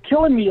really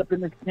killing me up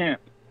in this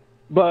camp.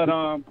 But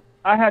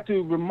I had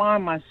to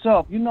remind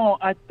myself,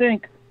 I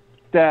think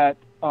that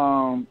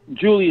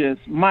Julius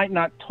might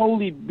not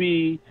totally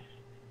be,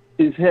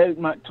 his head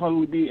might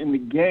totally be in the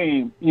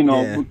game,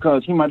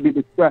 because he might be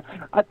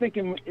distracted. I think,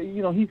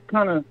 he's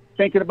kind of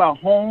thinking about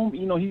home.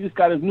 He just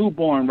got his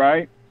newborn,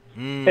 right?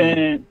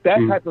 And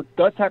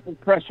that type of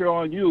pressure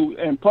on you,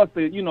 and plus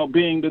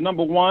being the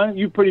number one,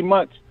 you pretty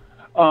much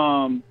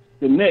the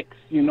Knicks,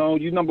 you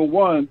number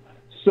one.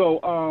 So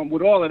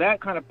with all of that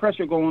kind of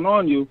pressure going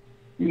on you,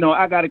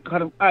 I got to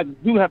cut him. I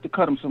do have to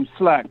cut him some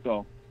slack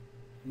though.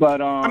 But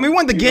we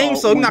won the game,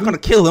 so I'm not gonna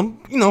kill him.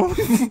 He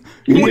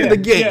won the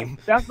game.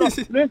 Yeah,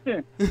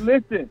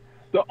 listen.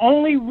 The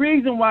only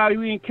reason why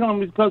we didn't kill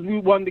him is because we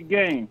won the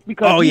game.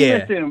 Because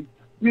listen.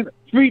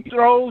 Free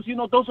throws,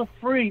 those are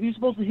free. You're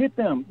supposed to hit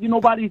them.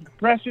 Nobody's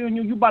pressuring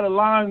you. You by the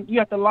line. You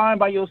have to line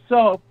by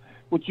yourself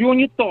with you and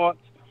your thoughts,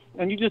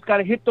 and you just got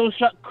to hit those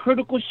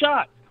critical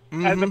shots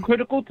at the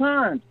critical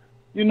times.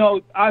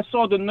 I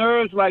saw the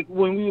nerves like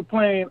when we were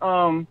playing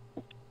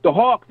the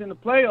Hawks in the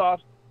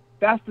playoffs.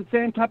 That's the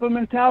same type of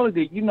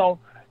mentality.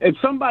 If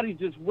somebody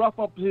just rough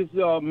up his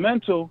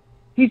mental,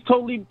 he's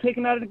totally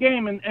taken out of the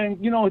game. And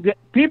the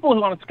people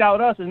who want to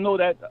scout us and know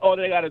that all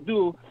they got to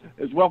do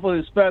is ruffle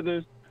his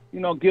feathers,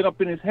 get up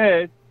in his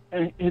head,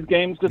 and his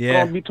game's just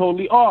going to be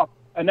totally off.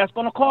 And that's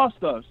going to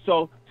cost us.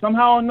 So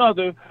somehow or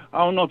another, I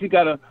don't know if he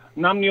got a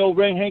nominal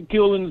ring Hank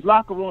Gill in his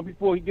locker room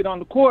before he get on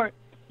the court,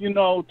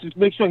 to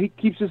make sure he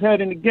keeps his head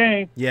in the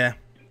game. Yeah.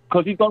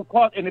 Because he's going to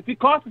cost, and if he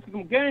costs us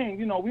some game,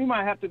 we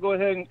might have to go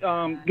ahead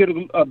and get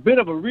a bit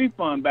of a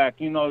refund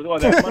back, all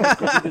that money.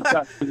 'Cause he just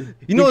got,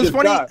 it's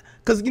funny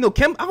because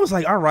Kemba. I was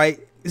like, all right,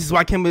 this is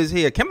why Kemba is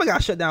here. Kemba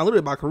got shut down a little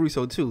bit by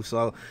Caruso too,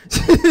 so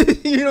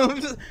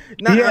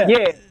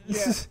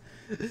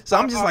So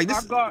I'm just like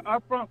this. Our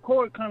front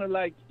court kind of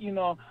like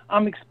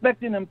I'm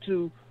expecting them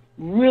to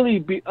really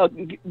be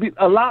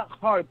a lot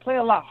harder, play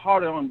a lot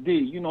harder on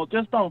D.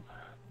 Just don't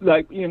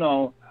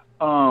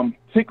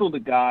tickle the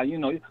guy.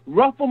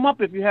 Rough him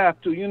up if you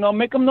have to.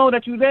 Make them know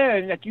that you're there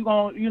and that you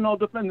gonna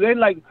defend. They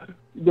like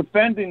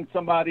defending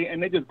somebody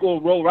and they just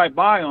roll right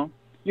by them.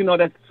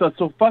 That's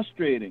so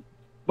frustrating.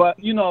 But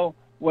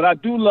what I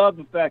do love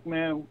the fact,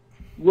 man,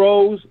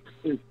 Rose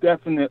is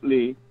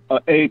definitely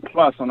A+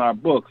 on our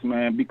books,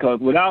 man,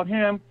 because without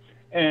him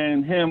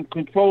and him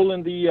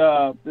controlling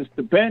the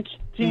bench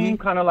team,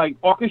 kind of like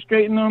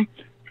orchestrating them,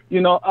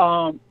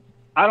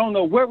 I don't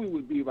know where we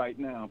would be right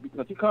now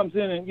because he comes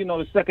in and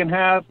the second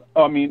half.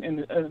 I mean,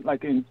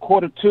 in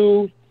quarter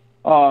two,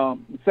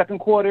 second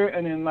quarter,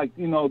 and then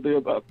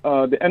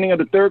the ending of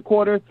the third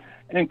quarter,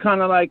 and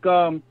kind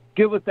of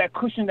give us that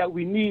cushion that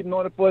we need in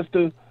order for us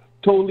to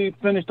totally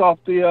finish off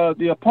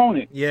the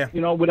opponent. Yeah.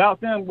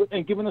 Without them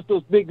and giving us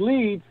those big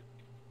leads,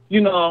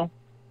 I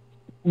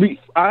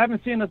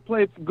haven't seen us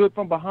play good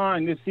from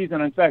behind this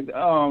season. In fact,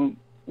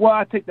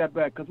 I take that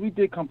back because we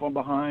did come from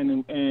behind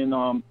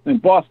in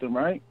Boston,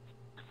 right?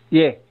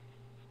 Yeah.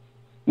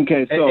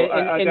 Okay, so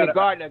in the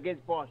Garden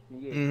against Boston,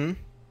 yeah.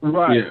 Mm-hmm.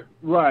 Right, Yeah.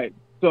 right.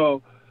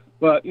 So,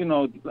 but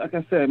like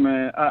I said,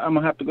 man, I'm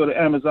gonna have to go to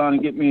Amazon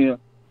and get me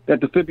that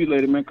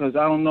defibrillator, man, because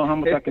I don't know how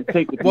much I can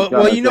take with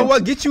well, you know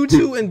what? Get you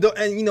two and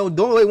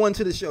don't wait one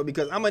to the show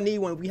because I'm gonna need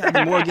one if we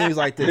have more games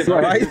like this.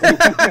 All right.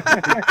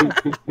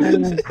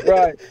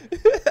 Right.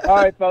 All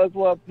right, fellas.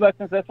 Well,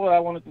 blessings. That's what I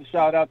wanted to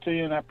shout out to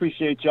you, and I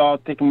appreciate y'all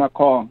taking my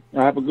call.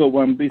 Have a good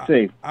one. Be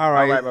safe. All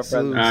right, my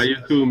brother. You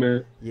too,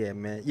 man. Yeah,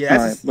 man.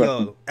 Yeah,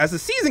 as the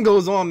season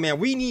goes on, man,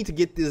 we need to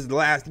get these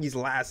last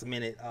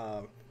minute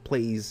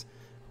plays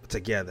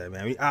together,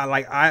 man.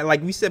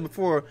 Like we said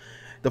before,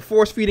 the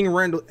force feeding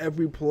Randle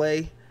every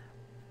play.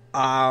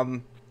 I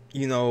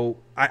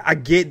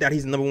get that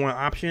he's the number one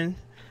option,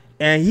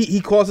 and he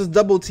causes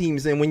double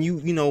teams. And when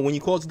you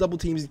cause double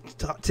teams,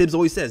 Tibbs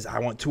always says, "I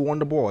want 2 on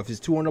the ball." If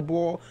it's 2 on the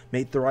ball,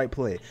 make the right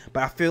play.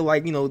 But I feel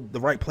like the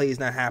right play is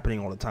not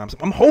happening all the time. So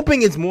I'm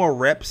hoping it's more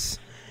reps,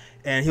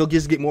 and he'll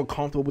just get more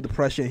comfortable with the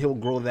pressure, and he'll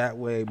grow that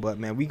way. But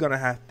man, we're gonna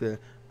have to.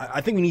 I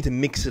think we need to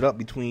mix it up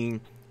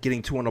between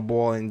getting 2 on the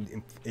ball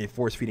and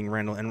force feeding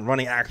Randle and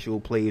running actual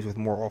plays with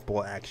more off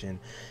ball action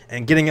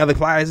and getting other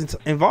players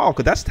involved,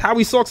 because that's how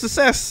we saw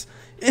success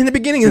in the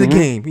beginning of the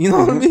game. You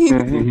know what I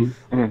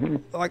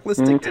mean? Like, let's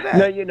stick to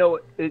that. No,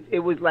 it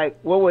was like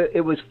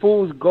it was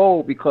fool's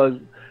gold, because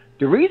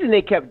the reason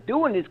they kept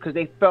doing this because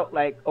they felt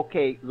like,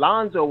 okay,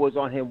 Lonzo was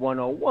on him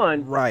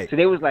 1-on-1, right? So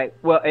they was like,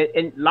 well,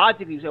 and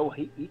logically,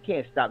 he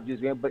can't stop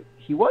Julius Randle, but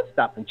he was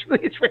stopping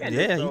Julius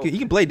Randle. Yeah, so he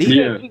can play deep.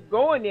 He keep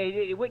going there.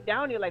 It went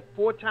down there like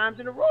 4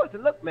 times in a row. I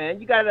said, look, man,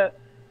 you gotta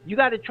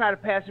try to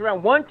pass it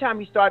around. One time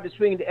he started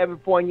swinging to Evan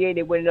Fournier and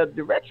they went in another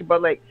direction,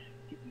 but like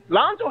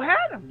Lonzo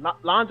had him.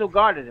 Lonzo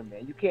guarded him,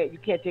 man. You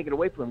can't take it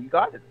away from him. You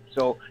guarded him.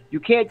 So you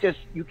can't just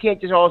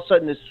all of a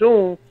sudden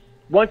assume.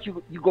 Once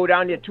you go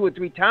down there 2 or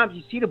 3 times,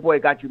 you see the boy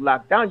got you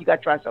locked down. You got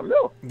to try something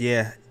else.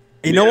 Yeah,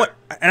 you know what?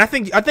 And I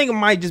think it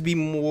might just be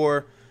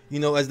more.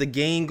 As the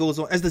game goes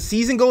on, as the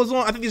season goes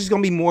on, I think there's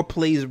going to be more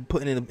plays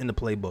put in the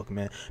playbook,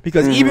 man.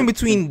 Because even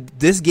between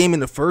this game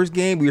and the first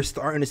game, we're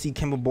starting to see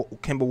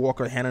Kemba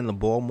Walker handling the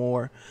ball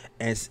more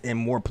and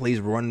more plays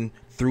run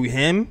through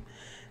him.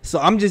 So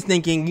I'm just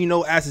thinking,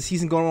 as the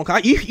season going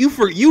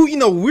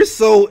on, we're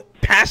so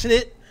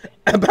passionate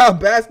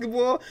about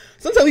basketball.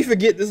 Sometimes we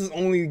forget this is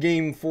only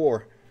game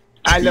 4.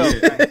 I know,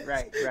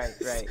 right.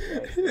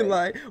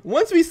 Like,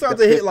 once we start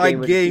to hit like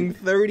game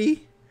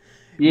 30.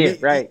 Yeah,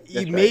 right.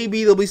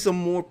 Maybe there'll be some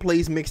more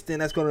plays mixed in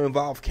that's going to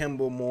involve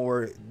Kemba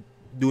more,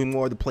 doing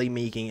more of the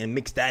playmaking, and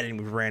mix that in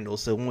with Randle,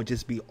 so it won't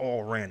just be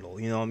all Randle.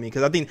 You know what I mean?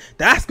 Because I think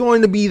that's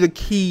going to be the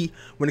key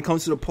when it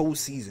comes to the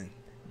postseason.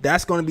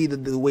 That's going to be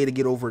the way to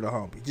get over the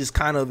hump. Just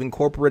kind of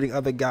incorporating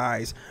other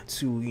guys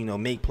to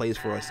make plays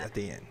for us at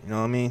the end. You know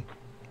what I mean?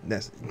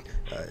 That's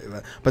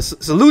but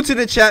salute to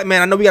the chat,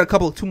 man. I know we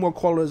got 2 more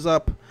callers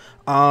up.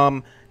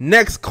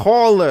 Next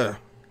caller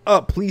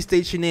up, please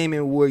state your name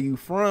and where you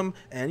from,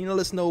 and let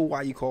us know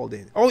why you called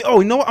in. Oh,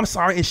 you know what? I'm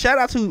sorry. And shout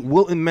out to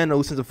Wilton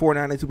Menno since the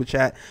 499 super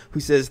chat, who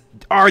says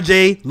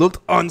RJ looked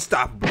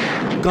unstoppable.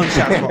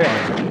 Gunshots for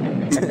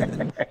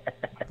RJ.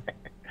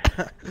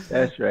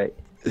 That's right.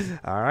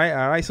 All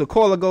right. So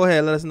caller, go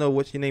ahead. Let us know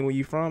what's your name, where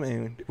you from,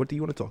 and what do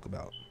you want to talk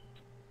about.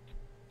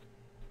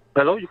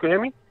 Hello, you can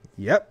hear me?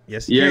 Yep.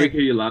 Yes. Yeah, we can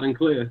hear you loud and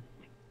clear.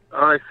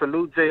 All right.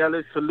 Salute Jay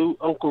Ellis, salute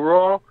Uncle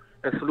Raw,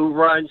 and salute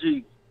Ryan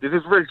G. This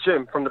is Rich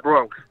Jim from the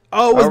Bronx.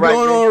 Oh, what's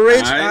going on,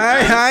 Rich? All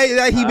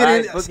right. He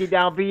been in Boogie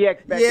Down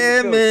BX back.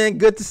 Yeah, man.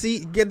 Good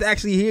to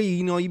actually hear you.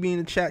 You be in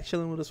the chat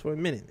chilling with us for a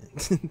minute.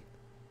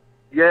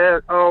 Yeah,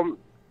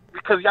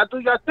 because y'all do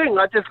your thing.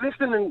 I just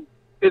listen and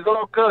it's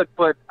all good.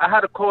 But I had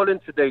to call in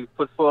today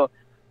for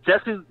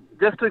just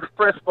to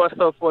express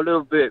myself for a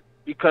little bit.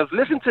 Because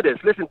listen to this.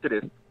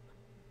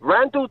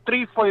 Randle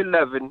 3 for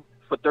 11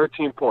 for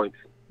 13 points.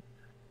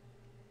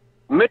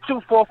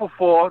 Mitchell 4 for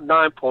 4,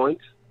 9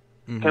 points.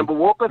 Kemba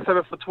Walker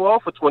 7 for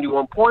 12 for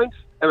 21 points.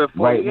 Evan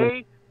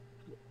Fournier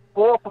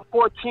 4 for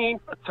 14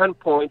 for 10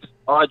 points.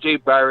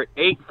 RJ Barrett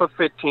 8 for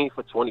 15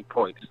 for 20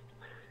 points.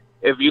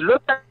 If you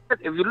look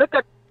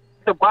at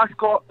the box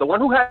score, the one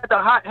who had the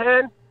hot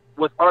hand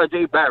was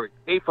RJ Barrett,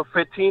 8 for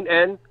 15,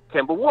 and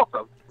Kemba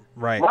Walker.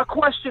 Right. My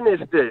question is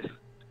this: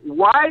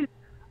 why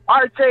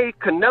RJ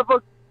can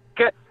never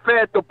get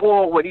fed the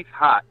ball when he's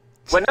hot?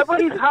 Whenever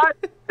he's hot,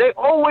 they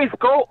always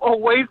go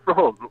away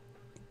from him.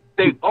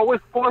 They always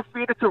force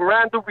feed it to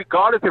Randle,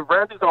 regardless if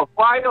Randle's on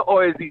fire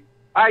or is he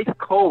ice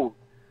cold.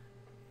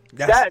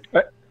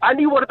 I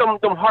need one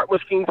of them heart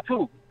machines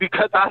too,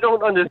 because I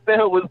don't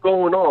understand what's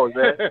going on,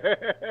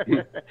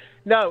 man.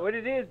 No, what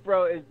it is,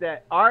 bro, is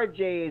that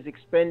RJ is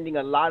expending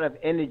a lot of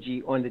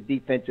energy on the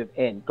defensive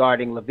end,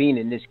 guarding Levine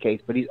in this case,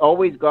 but he's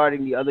always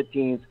guarding the other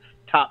team's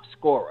top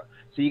scorer.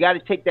 So you got to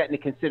take that into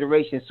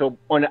consideration. So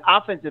on the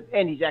offensive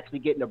end, he's actually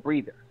getting a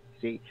breather.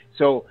 See,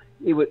 so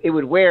it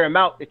would wear him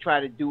out to try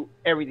to do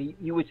everything.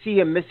 You would see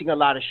him missing a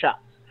lot of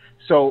shots.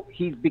 So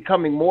he's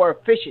becoming more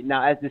efficient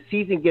now. As the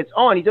season gets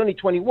on, he's only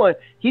 21.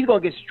 He's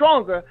going to get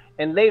stronger,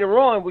 and later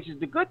on, which is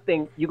the good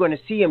thing, you're going to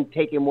see him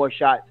taking more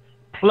shots,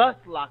 plus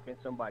locking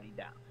somebody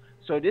down.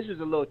 So this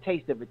is a little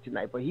taste of it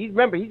tonight. But he's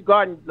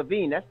guarding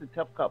Levine. That's the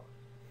tough cover.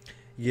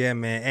 Yeah,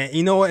 man. And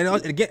you know,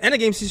 and again, in a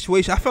game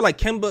situation, I feel like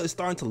Kemba is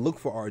starting to look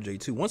for RJ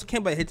too. Once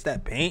Kemba hits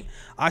that paint,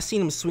 I've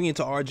seen him swinging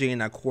to RJ in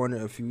that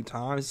corner a few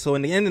times. So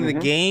in the end of the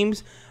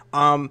games,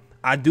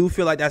 I do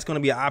feel like that's going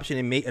to be an option,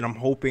 and I'm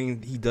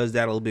hoping he does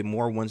that a little bit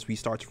more once we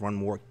start to run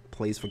more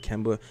plays for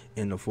Kemba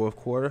in the fourth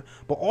quarter.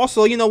 But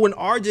also, you know, when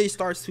RJ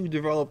starts to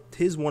develop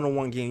his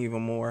one-on-one game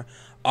even more,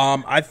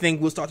 I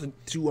think we'll start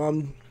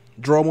to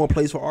draw more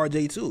plays for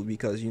RJ too,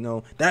 because, you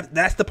know,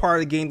 that's the part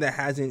of the game that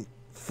hasn't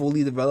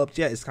fully developed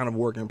yet. It's kind of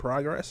work in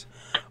progress.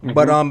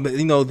 But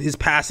you know, his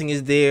passing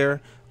is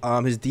there,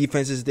 his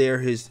defense is there,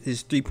 his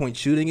 3-point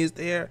shooting is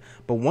there.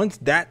 But once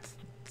that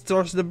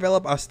starts to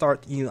develop, I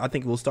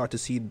think we'll start to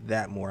see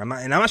that more. I'm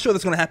not sure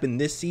that's going to happen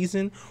this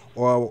season,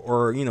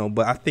 or you know,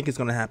 but I think it's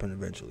going to happen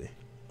eventually.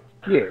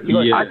 Yeah.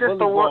 I just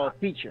don't want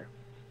feature.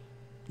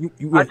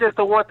 I just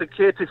don't want the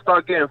kid to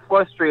start getting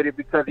frustrated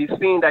because he's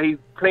seeing that he's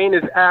playing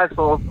his ass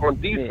off on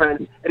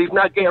defense and he's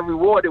not getting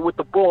rewarded with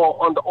the ball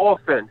on the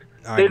offense.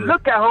 They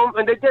look at him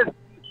and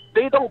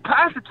they don't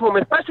pass it to him,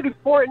 especially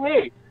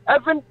Fournier.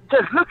 Evan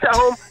just looks at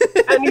him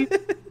and he,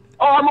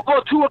 I'm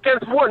gonna go 2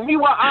 against 1.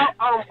 Meanwhile,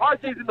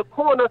 RJ's in the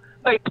corner,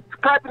 like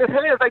clapping his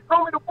hands, like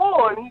throw me the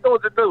ball, and he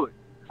goes to do it.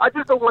 I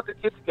just don't want the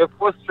kids to get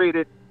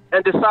frustrated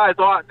and decide,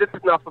 this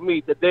is not for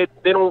me. That they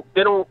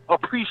don't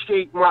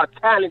appreciate my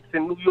talents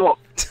in New York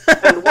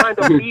and wind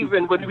up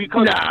leaving when we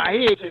come. He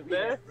ain't gonna do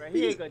that.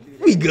 He ain't gonna do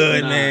that. We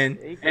good, man.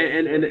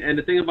 And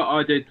the thing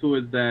about RJ too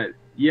is that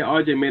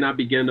RJ may not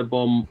be getting the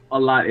ball a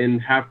lot in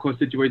half-court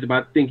situations,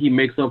 but I think he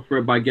makes up for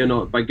it by getting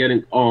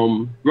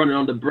running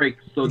on the break.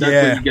 So that's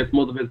where he gets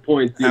most of his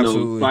points. You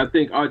know, so I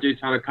think RJ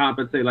trying to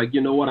compensate, like,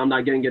 you know what, I'm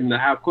not getting in the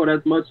half-court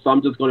as much, so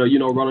I'm just gonna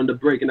run on the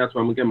break, and that's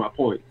where I'm gonna get my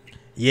points.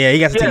 Yeah, he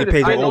got to take a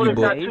page of Obi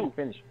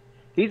book.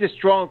 He's a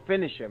strong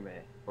finisher,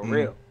 man, for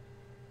real.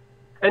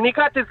 And he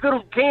got this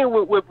little game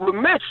with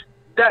Mitch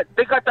that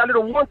they got that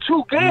little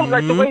 1-2 game,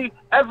 like the way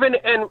Evan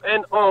and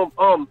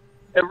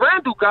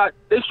Randle got.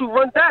 They should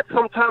run that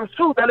sometimes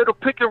too. That little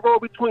pick and roll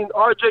between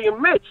RJ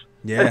and Mitch,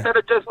 instead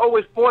of just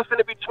always forcing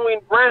it between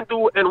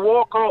Randle and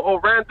Walker or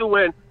Randle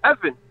and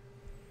Evan.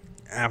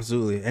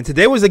 Absolutely. And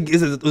today was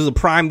a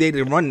prime day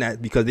to run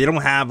that because they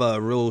don't have a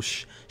real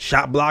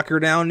shot blocker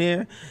down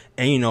there.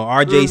 And, you know,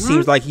 RJ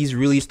seems like he's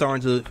really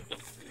starting to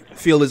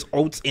feel his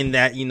oats in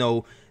that, you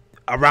know,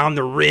 around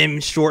the rim,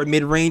 short,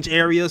 mid-range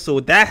area. So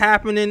with that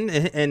happening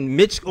and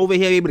Mitch over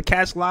here able to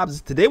catch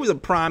lobs, today was a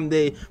prime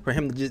day for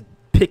him to just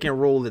pick and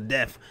roll to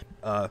death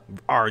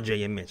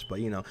RJ and Mitch.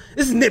 But, you know,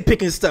 this is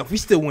nitpicking stuff. We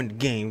still win the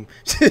game.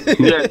 we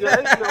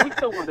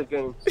still won the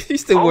game. He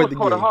still won the game.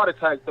 I almost caught a heart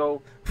attack,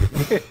 though.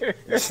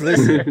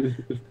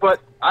 Listen. But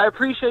I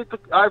appreciate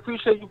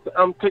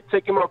you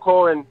taking my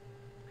call and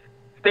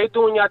stay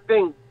doing your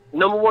thing.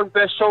 Number one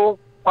best show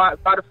by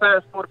the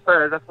fans for the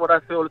fans. That's what I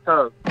say all the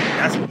time.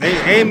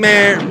 Hey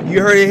man,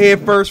 you heard it here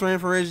first, man.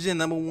 For Rich Jim,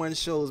 number one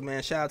shows,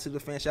 man. Shout out to the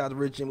fans. Shout out to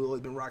Rich Jim. We've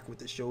always been rocking with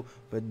this show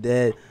for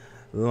dead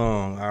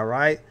long. All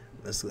right,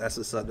 that's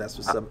what's up. That's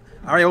what's up.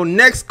 All right,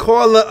 next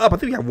caller up. I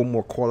think we have one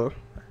more caller.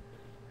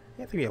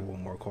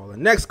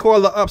 Next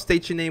caller up.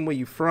 State your name, where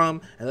you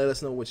from, and let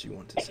us know what you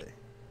want to say.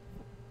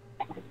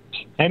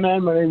 Hey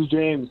man, my name is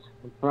James.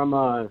 I'm from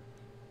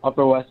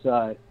Upper West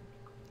Side.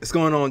 What's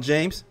going on,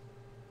 James?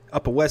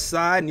 Upper West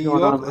Side, New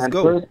York. Let's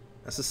go.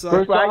 That's the side.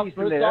 That's where I used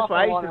to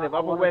live.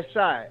 Upper West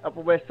Side.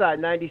 Upper West Side,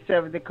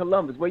 97th in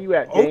Columbus. Where you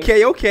at, James?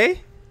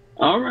 Okay.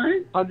 All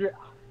right.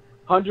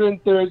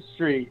 103rd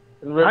Street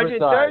in Riverside.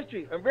 103rd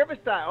Street in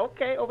Riverside.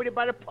 Okay, over there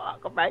by the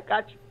park. All right,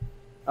 got you.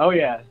 Oh,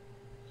 yeah.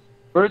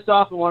 First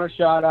off, I want to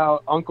shout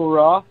out Uncle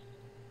Ross.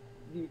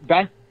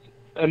 Best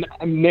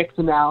Knicks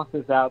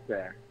analysis out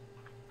there.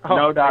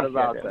 No doubt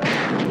about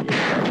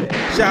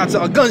that. Shout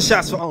out to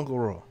gunshots for Uncle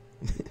Ross.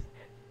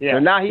 Yeah, so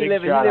now he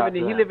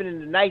living in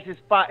the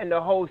nicest spot in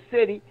the whole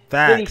city.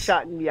 Facts. Then he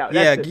shouting me out.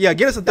 Yeah,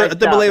 get us a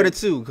defibrillator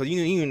too, because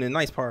you in the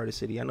nice part of the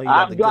city. I know you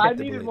got the good I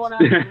needed one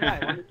after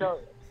tonight. Let me tell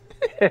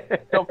you.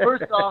 So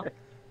first off,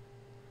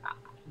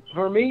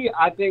 for me,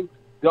 I think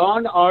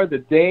gone are the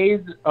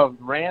days of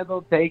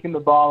Randle taking the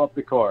ball up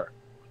the court.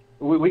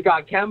 We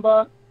got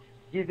Kemba.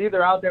 He's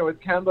either out there with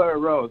Kemba or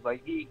Rose.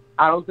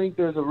 I don't think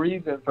there's a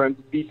reason for him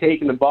to be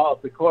taking the ball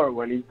up the court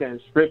when he's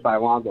getting stripped by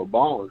Lonzo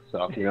Ball and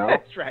stuff, you know?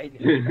 That's right.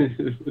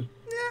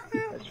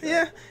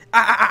 Yeah.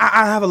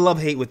 I have a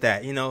love-hate with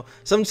that, you know.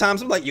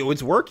 Sometimes I'm like,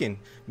 it's working.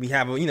 We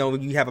have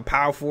a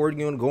power forward,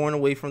 going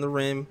away from the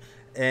rim,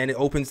 and it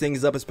opens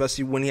things up,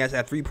 especially when he has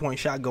that 3-point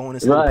shot going.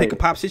 It's a pick and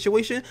pop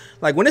situation.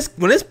 Like when it's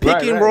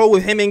pick and roll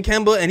with him and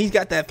Kemba, and he's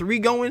got that 3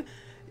 going.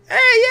 Hey,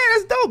 yeah,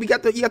 that's dope. You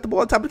got the ball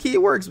on top of the key,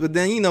 it works. But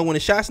then when the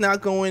shot's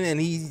not going and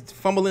he's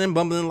fumbling and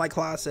bumbling like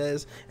Claude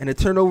says, and the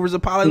turnovers are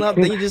piling up,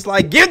 then you just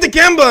like give to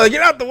Kemba,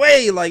 get out the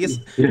way. Like it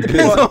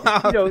depends on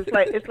how.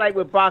 It's like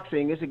with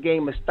boxing. It's a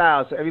game of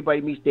style, so everybody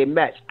meets their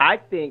match. I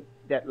think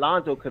that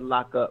Lonzo could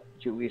lock up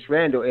Julius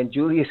Randle, and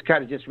Julius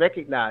kind of just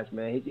recognized,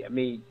 man.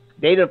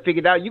 They done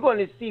figured out. You're going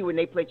to see when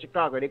they play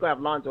Chicago, they're going to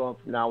have Lonzo on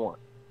from now on.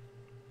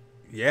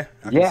 Yeah,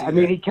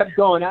 he kept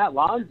going at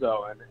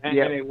Lonzo, and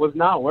it was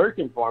not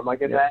working for him.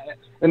 Like in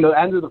the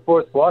end of the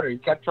fourth quarter, he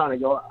kept trying to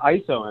go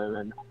ISO him,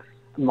 and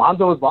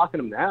Lonzo was locking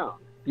him down.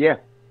 Yeah.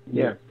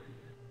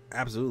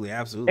 Absolutely.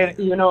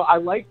 And I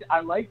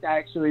liked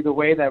actually the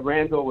way that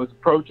Randle was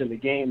approaching the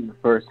game in the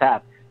first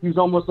half. He was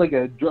almost like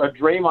a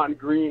Draymond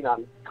Green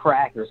on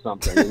crack or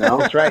something.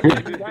 That's right.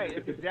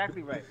 That's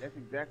exactly right.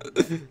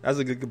 That's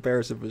a good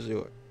comparison for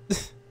sure.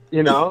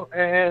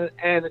 I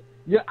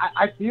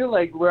feel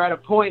like we're at a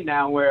point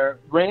now where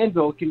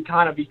Randle can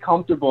kind of be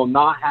comfortable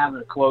not having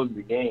to close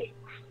the game.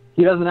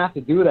 He doesn't have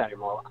to do that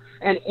anymore.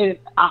 And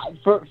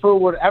for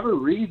whatever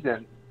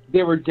reason,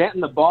 they were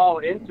getting the ball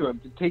into him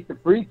to take the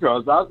free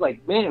throws. I was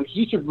like, man,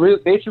 they should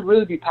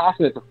really be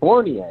passing it to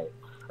Fournier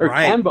or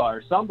Kemba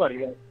or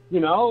somebody.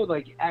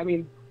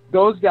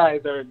 Those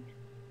guys are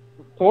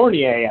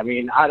Fournier.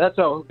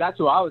 That's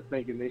who I was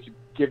thinking they should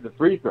give the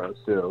free throws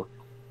to.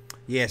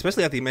 Yeah,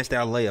 especially after he missed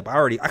that layup. I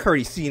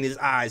already see in his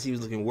eyes he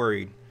was looking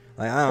worried.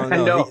 Like I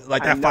don't know,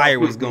 that fire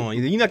was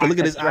going. You not to look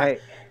at his eyes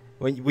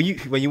when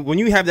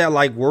you have that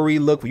like worry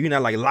look, when you're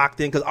not like locked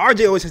in. Because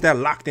RJ always has that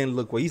locked in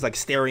look where he's like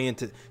staring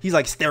into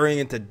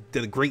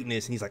the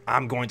greatness, and he's like,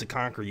 I'm going to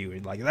conquer you.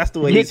 And like that's the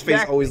way his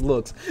face always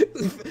looks.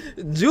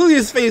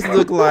 Julius' face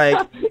looked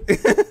like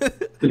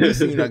he's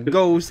seen a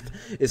ghost.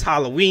 It's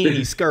Halloween.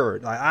 He's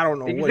scared. Like I don't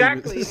know what.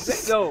 Exactly.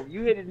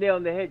 You hit the nail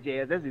on the head,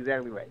 Jay. That's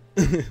exactly right.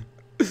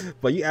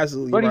 But you're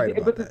absolutely right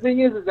about that. But the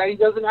thing is that he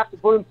doesn't have to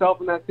put himself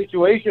in that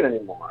situation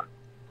anymore.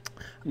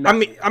 No. I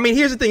mean,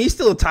 here's the thing. He's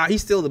still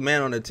the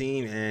man on the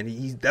team,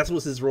 and that's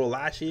what's his role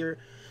last year.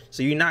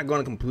 So you're not going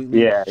to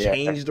completely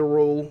change the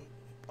role.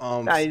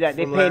 They paid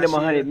him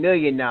 $100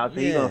 million now, so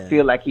he's gonna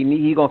feel like he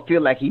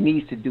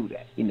needs to do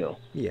that.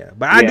 Yeah,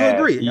 but I do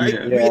agree.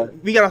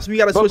 We gotta switch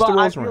the roles around.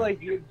 I feel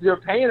like you're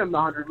paying him the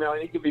 $100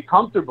 million. He can be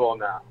comfortable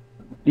now.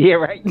 Yeah,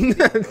 right.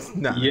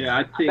 Nah.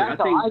 Yeah,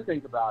 that's how I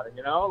think about it.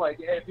 Like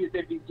if he's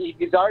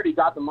already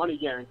got the money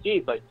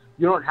guaranteed, like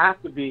you don't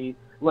have to be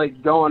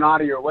like going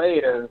out of your way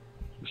to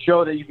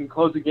show that you can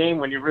close the game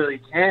when you really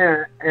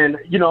can't. And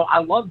I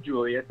love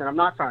Julius, and I'm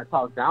not trying to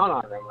talk down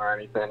on him or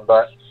anything,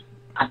 but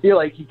I feel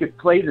like he could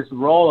play this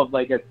role of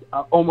like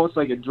almost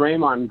like a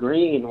Draymond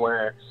Green,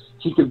 where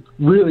he could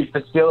really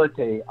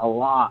facilitate a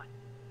lot.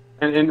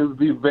 And it would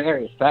be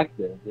very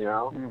effective,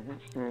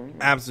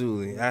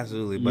 Absolutely.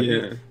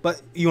 But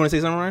you want to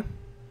say something, Ryan?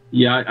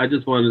 Yeah, I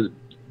just wanted,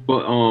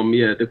 but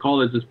the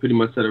caller just pretty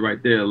much said it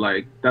right there.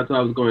 Like that's what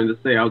I was going to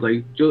say. I was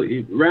like,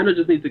 Randle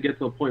just needs to get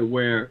to a point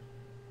where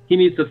he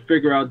needs to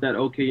figure out that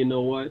you know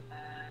what,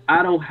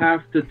 I don't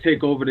have to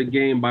take over the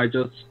game by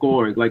just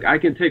scoring. Like I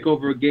can take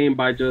over a game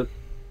by just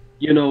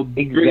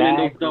bringing in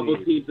those double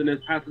teams and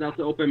then passing out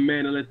to open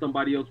man and let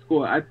somebody else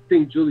score. I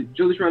think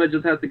Julius Randle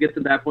just has to get to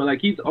that point. Like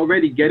he's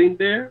already getting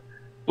there,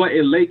 but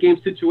in late game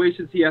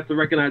situations, he has to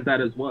recognize that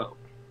as well.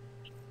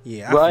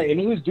 Yeah, right. And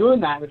he was doing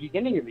that at the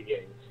beginning of the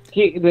game.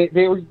 He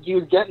was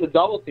getting the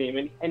double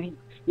team, and he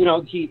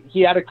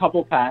had a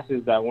couple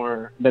passes that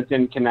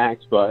didn't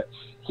connect, but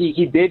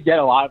he did get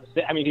a lot of.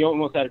 He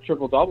almost had a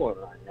triple double in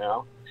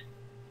that.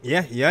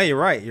 Yeah, you're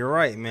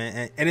right,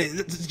 man. And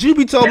truth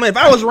be told, man, if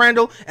I was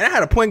Randle and I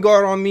had a point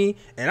guard on me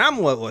and I'm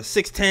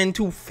 6'10",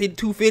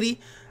 250,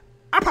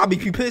 I'd probably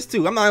be pissed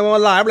too. I'm not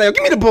gonna lie. I'm like,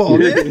 give me the ball,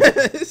 man.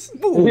 It's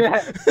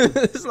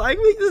like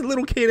this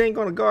little kid ain't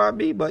gonna guard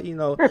me, but he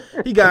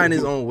got in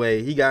his own way.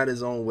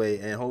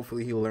 And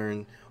hopefully he'll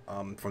learn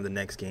from the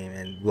next game,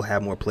 and we'll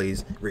have more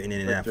plays written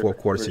in that fourth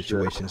quarter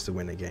situations to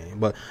win the game.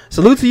 But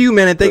salute to you,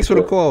 man, and thanks for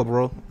the call,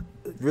 bro.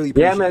 Really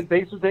appreciate it. Yeah, man.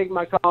 Thanks for taking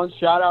my call.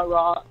 Shout out,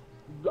 Rob.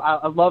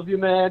 I love you,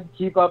 man.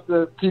 Keep up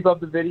the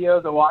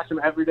videos and watch them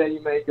every day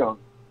you make them.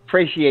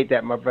 Appreciate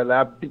that, my brother.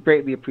 I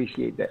greatly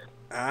appreciate that.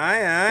 All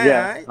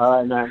right. All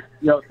right, man.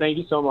 Yo, thank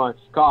you so much.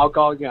 I'll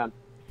call again.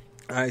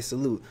 All right,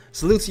 salute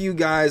to you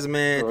guys,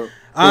 man.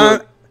 I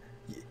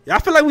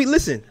feel like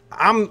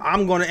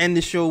I'm gonna end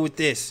the show with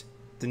this.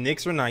 The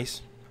Knicks are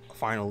nice,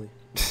 finally.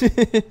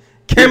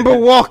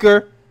 Kemba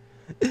Walker.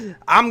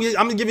 I'm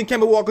giving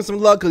Kemba Walker some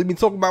love because we've been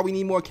talking about we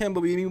need more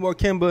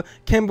Kemba.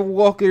 Kemba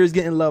Walker is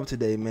getting love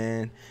today,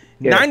 man.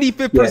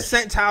 95th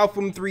percentile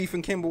from 3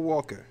 from Kemba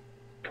Walker.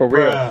 For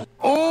real.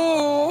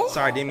 Oh,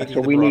 sorry, didn't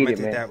mean to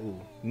get that.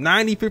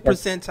 95th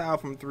percentile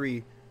from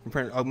 3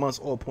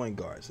 amongst all point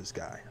guards. This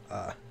guy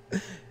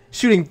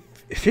shooting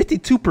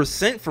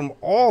 52% from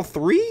all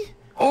 3.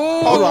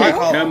 Oh,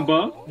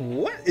 Kemba.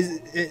 What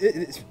is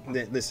it?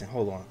 Listen,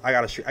 hold on. I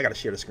gotta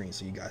share the screen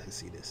so you guys can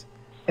see this.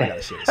 I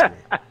gotta share the screen.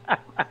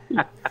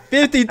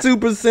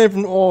 52%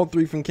 from all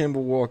three from Kemba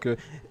Walker.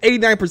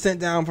 89%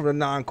 down from the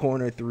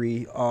non-corner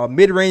three.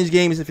 Mid-range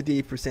game is a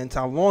 58th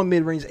percentile. Long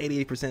mid-range,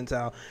 88th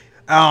percentile.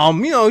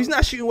 He's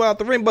not shooting well out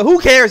the rim, but who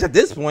cares at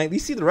this point? We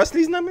see the rest of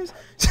these numbers.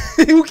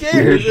 Who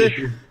cares?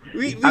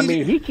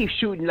 He keeps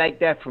shooting like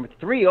that from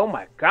three. Oh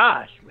my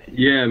gosh, man.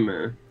 Yeah,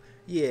 man.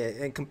 Yeah,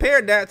 and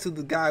compare that to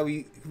the guy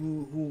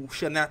who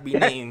shall not be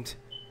named.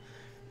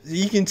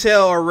 You can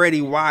tell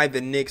already why the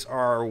Knicks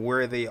are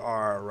where they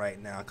are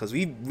right now, because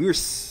we're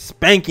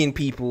spanking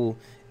people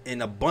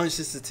in a bunch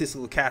of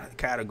statistical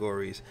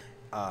categories,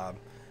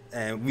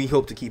 and we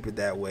hope to keep it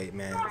that way,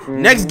 man.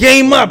 Next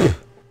game up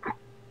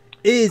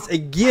is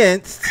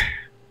against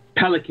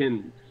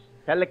Pelicans.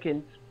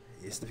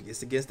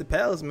 It's against the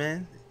Pels,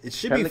 man. It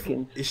should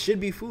Pelicans. be. It should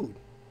be food.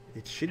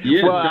 It should be.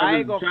 Yeah, food. Well, I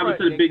ain't gonna Travis front.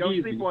 to the Big Don't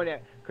Easy. sleep on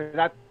that, because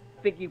I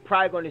think you're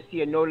probably going to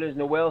see a Nerlens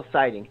Noel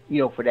sighting,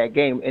 for that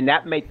game, and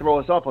that may throw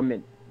us off a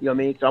minute. You know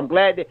what I mean? So I'm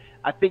glad that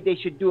I think they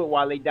should do it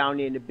while they down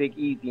there in the Big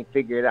Easy and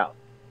figure it out.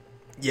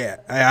 Yeah,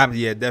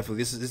 yeah, definitely.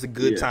 This is a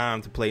good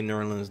time to play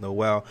Nerlens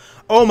Noel.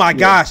 Oh my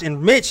gosh,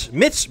 and Mitch,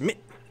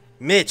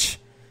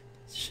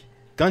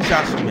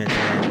 gunshots for Mitch,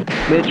 man.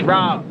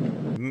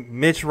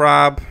 Mitch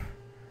Rob.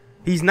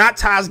 He's not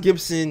Taj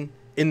Gibson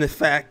in the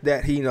fact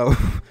that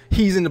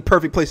he's in the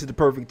perfect place at the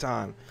perfect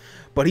time.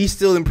 But he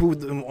still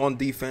improved on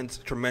defense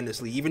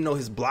tremendously. Even though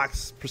his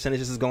blocks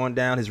percentages is going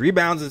down, his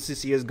rebounds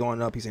this year is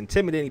going up. He's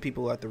intimidating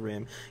people at the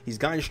rim. He's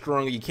gotten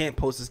stronger. You can't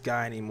post this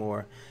guy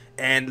anymore.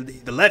 And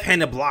the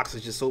left-handed blocks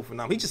is just so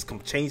phenomenal. He just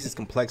changed his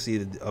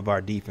complexity of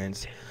our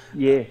defense.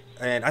 Yeah.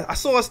 And I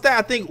saw a stat.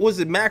 I think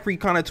Macri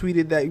kind of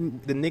tweeted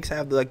that the Knicks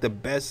have the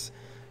best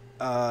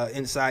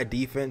inside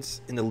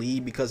defense in the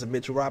league because of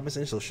Mitchell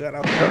Robinson. So shout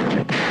out to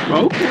him.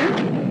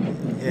 Okay.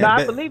 Yeah,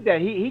 I believe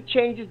that he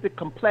changes the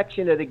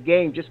complexion of the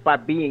game just by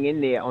being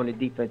in there on the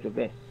defensive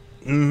end.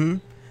 Mm-hmm.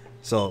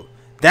 So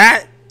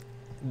that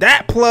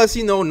plus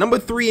number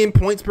 3 in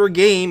points per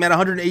game at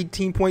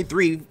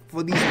 118.3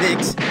 for these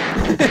Knicks.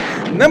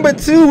 Number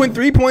 2 in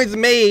 3 points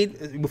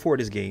made before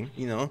this game,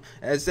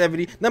 at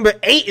 70. Number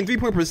 8 in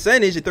 3-point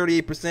percentage at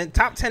 38%.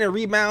 Top 10 in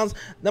rebounds.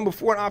 Number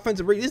 4 in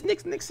offensive rating.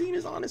 This Knicks team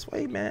is on its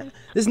way, man.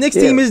 This Knicks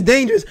team is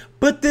dangerous.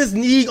 Put this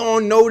league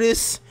on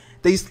notice.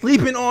 They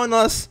sleeping on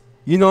us.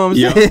 You know what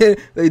I'm saying?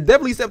 They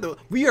definitely said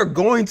we are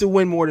going to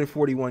win more than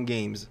 41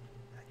 games.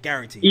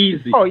 Guaranteed.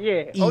 Easy. Oh,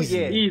 yeah. Easy. Oh,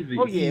 yeah. Easy.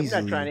 Oh, yeah. Easily.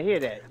 We're not trying to hear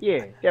that.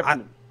 Yeah,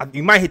 definitely.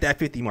 We might hit that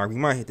 50 mark. You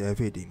know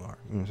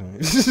what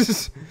I'm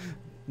saying?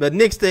 But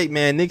Knicks take,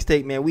 man.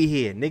 We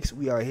here. Knicks,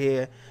 we are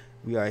here.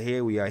 We're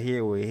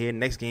here.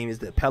 Next game is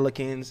the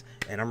Pelicans,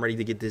 and I'm ready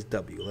to get this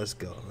W. Let's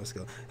go.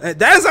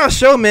 That is our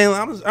show,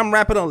 man. I'm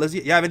wrapping up.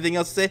 You have anything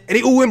else to say?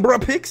 Any ooh and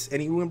bruh picks?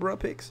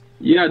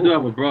 Yeah, I do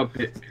have a bruh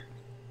pick.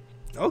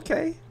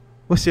 Okay.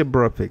 What's your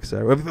bruh pick,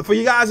 sir? For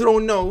you guys who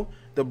don't know,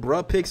 the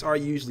bruh picks are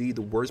usually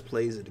the worst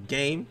plays of the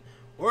game,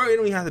 or it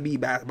don't even have to be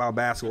about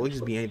basketball. It can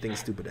just be anything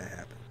stupid that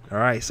happened. All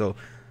right, so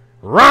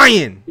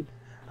Ryan,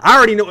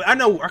 I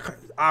know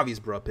obvious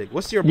bruh pick.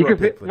 What's your bruh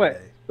pick for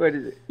today? What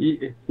is it?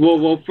 Yeah.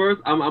 Well,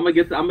 first I'm gonna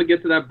get to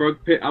that bruh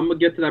pick. I'm gonna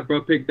get to that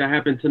bruh pick that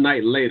happened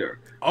tonight later.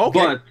 Okay.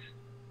 But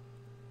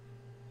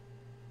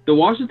the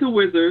Washington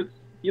Wizards,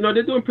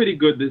 they're doing pretty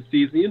good this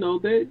season.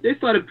 They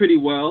started pretty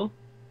well,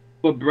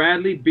 but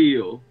Bradley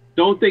Beal.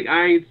 Don't think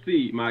I ain't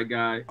see, my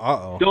guy.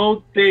 Uh-oh.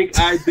 Don't think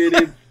I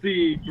didn't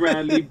see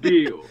Bradley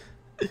Beal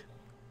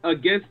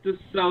against the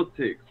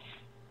Celtics.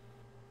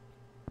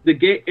 The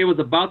game, it was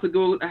about to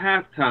go at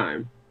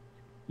halftime.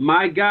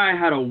 My guy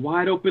had a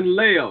wide open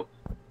layup.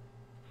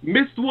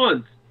 Missed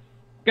once.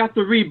 Got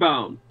the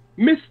rebound.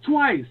 Missed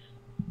twice.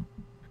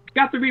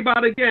 Got the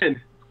rebound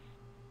again.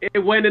 It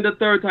went in the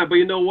third time, but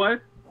you know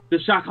what? The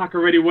shot clock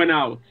already went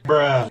out.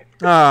 Bruh.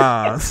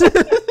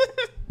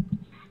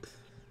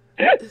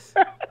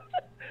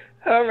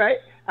 All right.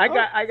 I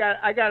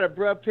got a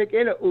bruh pick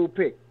and a ooh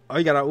pick. Oh,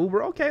 you got an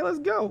Uber? Okay, let's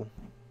go.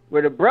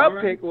 Where the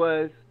bruh pick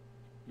was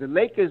the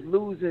Lakers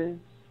losing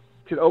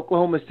to the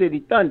Oklahoma City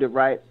Thunder,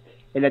 right?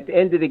 And at the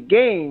end of the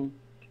game,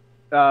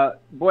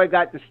 boy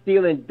got the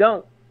steal and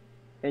dunk,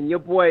 and your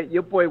boy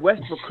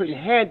Westbrook couldn't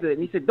handle it.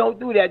 And he said, don't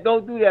do that,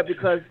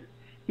 because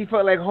he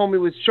felt like homie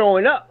was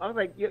showing up. I was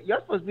like, y'all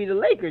supposed to be the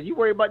Lakers. You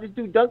worry about this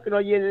dude dunking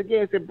on you in the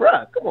game. I said,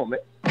 bruh, come on, man.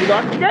 We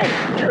lost the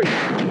game. Serious.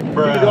 He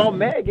was all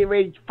mad, getting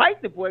ready to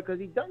fight the boy because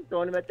he dunked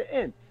on him at the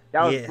end.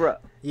 That was bruh.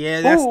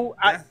 Yeah, that's...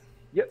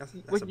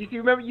 You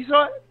remember you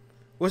saw it?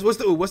 What's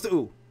the ooh? What's the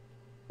ooh?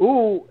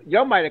 Ooh,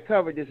 y'all might have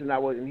covered this and I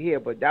wasn't here,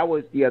 but that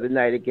was the other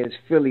night against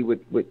Philly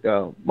with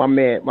my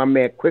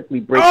man quickly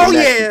breaking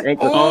his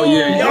ankle. Oh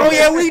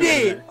yeah, we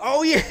did.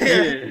 Oh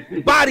yeah.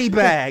 Body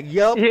bag,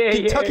 yup.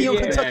 Kentucky on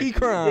Kentucky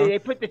crime. Yeah, they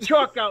put the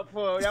chalk out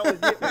for him. That was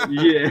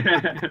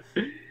it.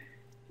 Yeah.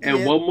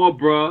 And one more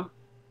bruh,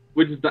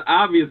 which is the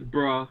obvious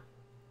bruh.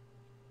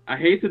 I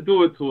hate to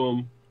do it to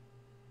him.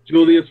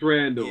 Julius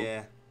Randle.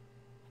 Yeah.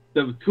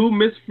 The 2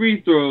 missed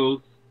free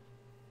throws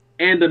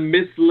and the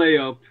missed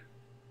layup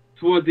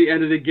towards the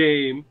end of the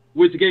game,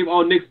 which gave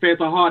all Knicks fans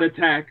a heart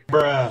attack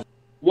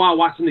while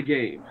watching the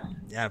game.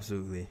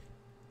 Absolutely.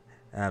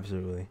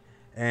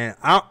 And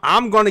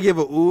I'm going to give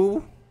a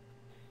ooh.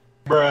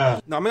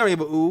 Bruh. No, I'm going to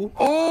give a ooh.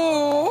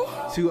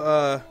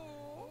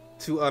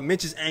 To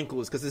Mitch's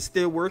ankles because it's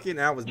still working.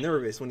 And I was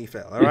nervous when he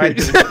fell. All right.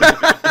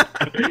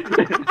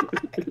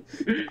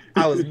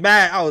 I was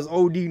mad. I was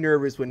OD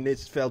nervous when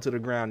Mitch fell to the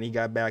ground and he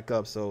got back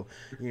up. So,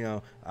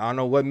 I don't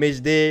know what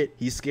Mitch did.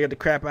 He scared the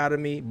crap out of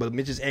me, but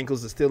Mitch's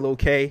ankles are still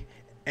okay.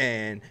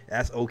 And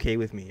that's okay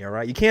with me. All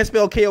right. You can't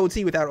spell KOT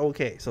without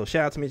okay. So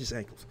shout out to Mitch's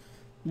ankles.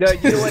 No,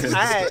 you know what?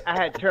 I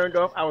had turned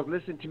off. I was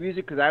listening to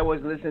music because I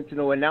wasn't listening to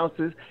no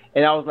announcers.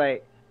 And I was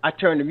like, I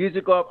turned the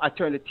music up. I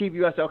turned the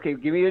TV on. I said, okay,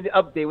 give me an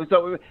update. What's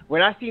up?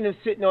 When I seen him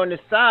sitting on the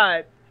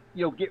side,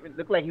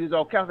 look like he was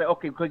all counted. I was like,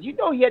 okay, because he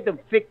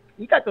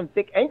got them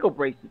thick ankle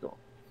braces on.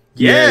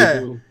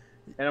 Yeah.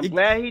 And I'm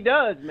glad he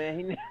does,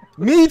 man.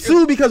 Me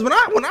too, because when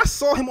I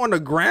saw him on the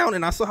ground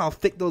and I saw how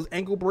thick those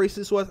ankle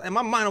braces was, in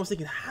my mind I was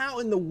thinking, how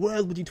in the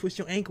world would you twist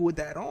your ankle with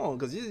that on?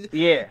 Because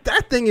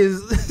that thing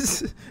is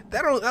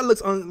that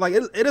looks like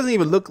it doesn't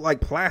even look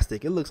like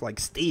plastic. It looks like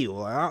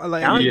steel. It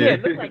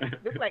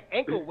looked like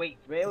ankle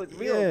weights, man. It was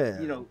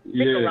real,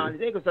 thick around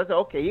his ankles. So I said,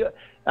 okay,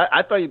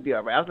 I thought you'd be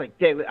all right. I was like,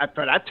 damn, I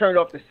turned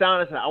off the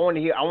sound. I said, I want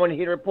to hear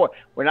the report.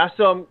 When I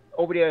saw him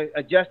over there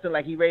adjusting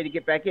like he ready to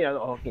get back in, I was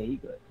like, okay, he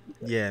good.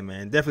 Yeah,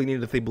 man. Definitely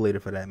need a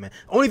defibrillator for that, man.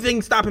 Only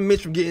thing stopping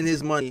Mitch from getting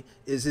his money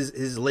is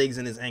his legs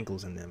and his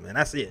ankles in them, man.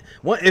 That's it.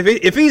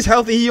 If he's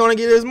healthy, he gonna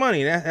get his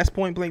money. That's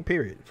point blank,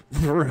 period.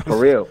 For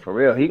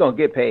real. He gonna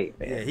get paid,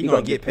 man. Yeah, he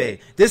gonna get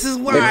paid. This is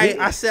why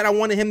I said I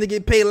wanted him to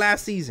get paid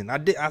last season.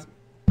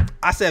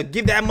 I said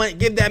give that man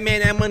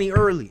that money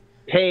early.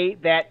 Pay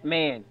that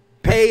man.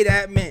 Pay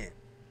that man.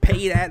 All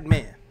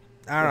right.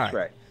 That's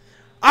right.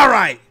 All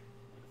right.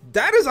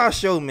 That is our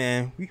show,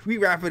 man. We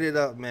wrapping it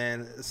up,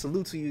 man.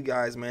 Salute to you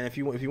guys, man. If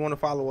you want to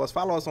follow us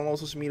on all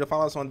social media.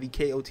 Follow us on the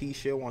KOT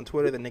Show on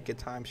Twitter, the Knick of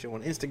Time Show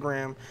on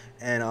Instagram,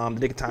 and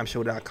the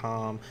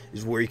knickoftimeshow.com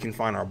is where you can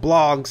find our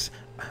blogs.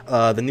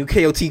 The new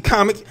KOT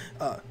comic,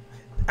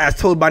 as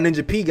told by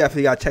Ninja P.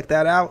 Definitely got to check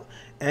that out.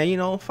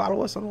 And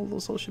follow us on all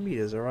those social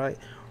medias. All right,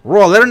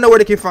 Raw. Let them know where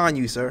they can find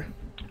you, sir.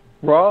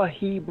 Raw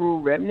Hebrew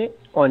Remnant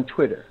on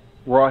Twitter.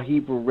 Raw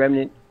Hebrew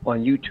Remnant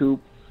on YouTube.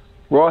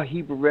 Raw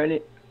Hebrew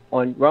Remnant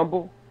on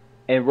Rumble,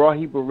 and Raw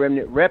Hebrew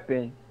Remnant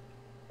repping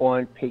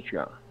on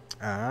Patreon. All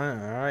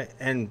right.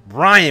 And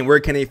Brian, where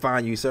can they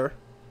find you, sir?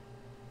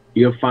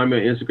 You'll find me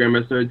on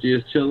Instagram at Sir G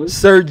is chilling.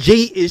 Sir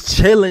G is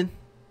chilling.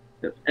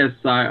 That's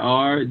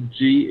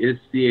SIRG is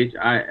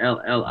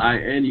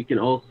CHILLIN. You can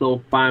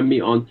also find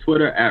me on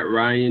Twitter at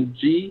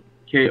RyanGKOT.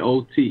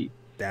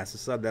 That's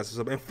what's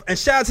up. And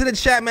shout out to the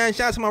chat, man.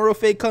 Shout out to my real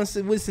fake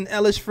cousin, Winston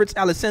Ellis, Fritz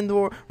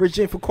Alessandro,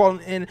 Virgin for calling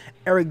in,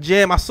 Eric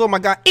Jam. I saw my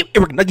guy,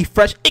 Eric Nuggy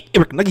Fresh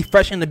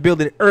in the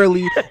building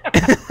early.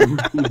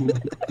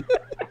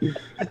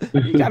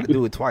 You got to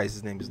do it twice.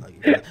 His name is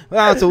Nuggy.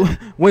 So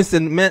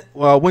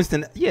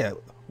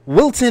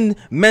Wilton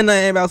Mena,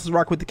 everybody else is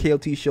rock with the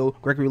KOT show.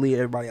 Gregory Lee,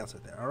 everybody else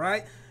out there. All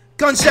right.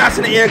 Gunshots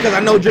in the air because I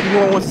know Drippy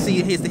Moore wants to see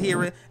it, hears to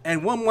hear it.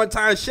 And one more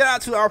time, shout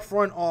out to our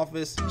front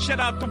office.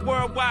 Shout out to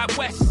Worldwide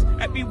West.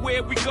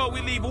 Everywhere we go,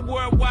 we leave a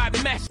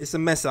worldwide mess. It's a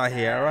mess out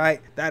here, all right?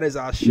 That is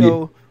our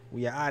show.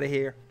 We are out of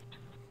here.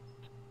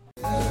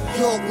 New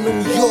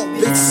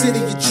York, big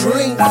city of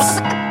dreams.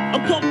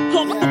 I'm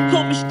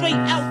coming straight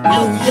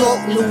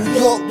out. New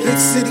York, big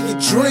city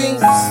of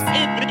dreams.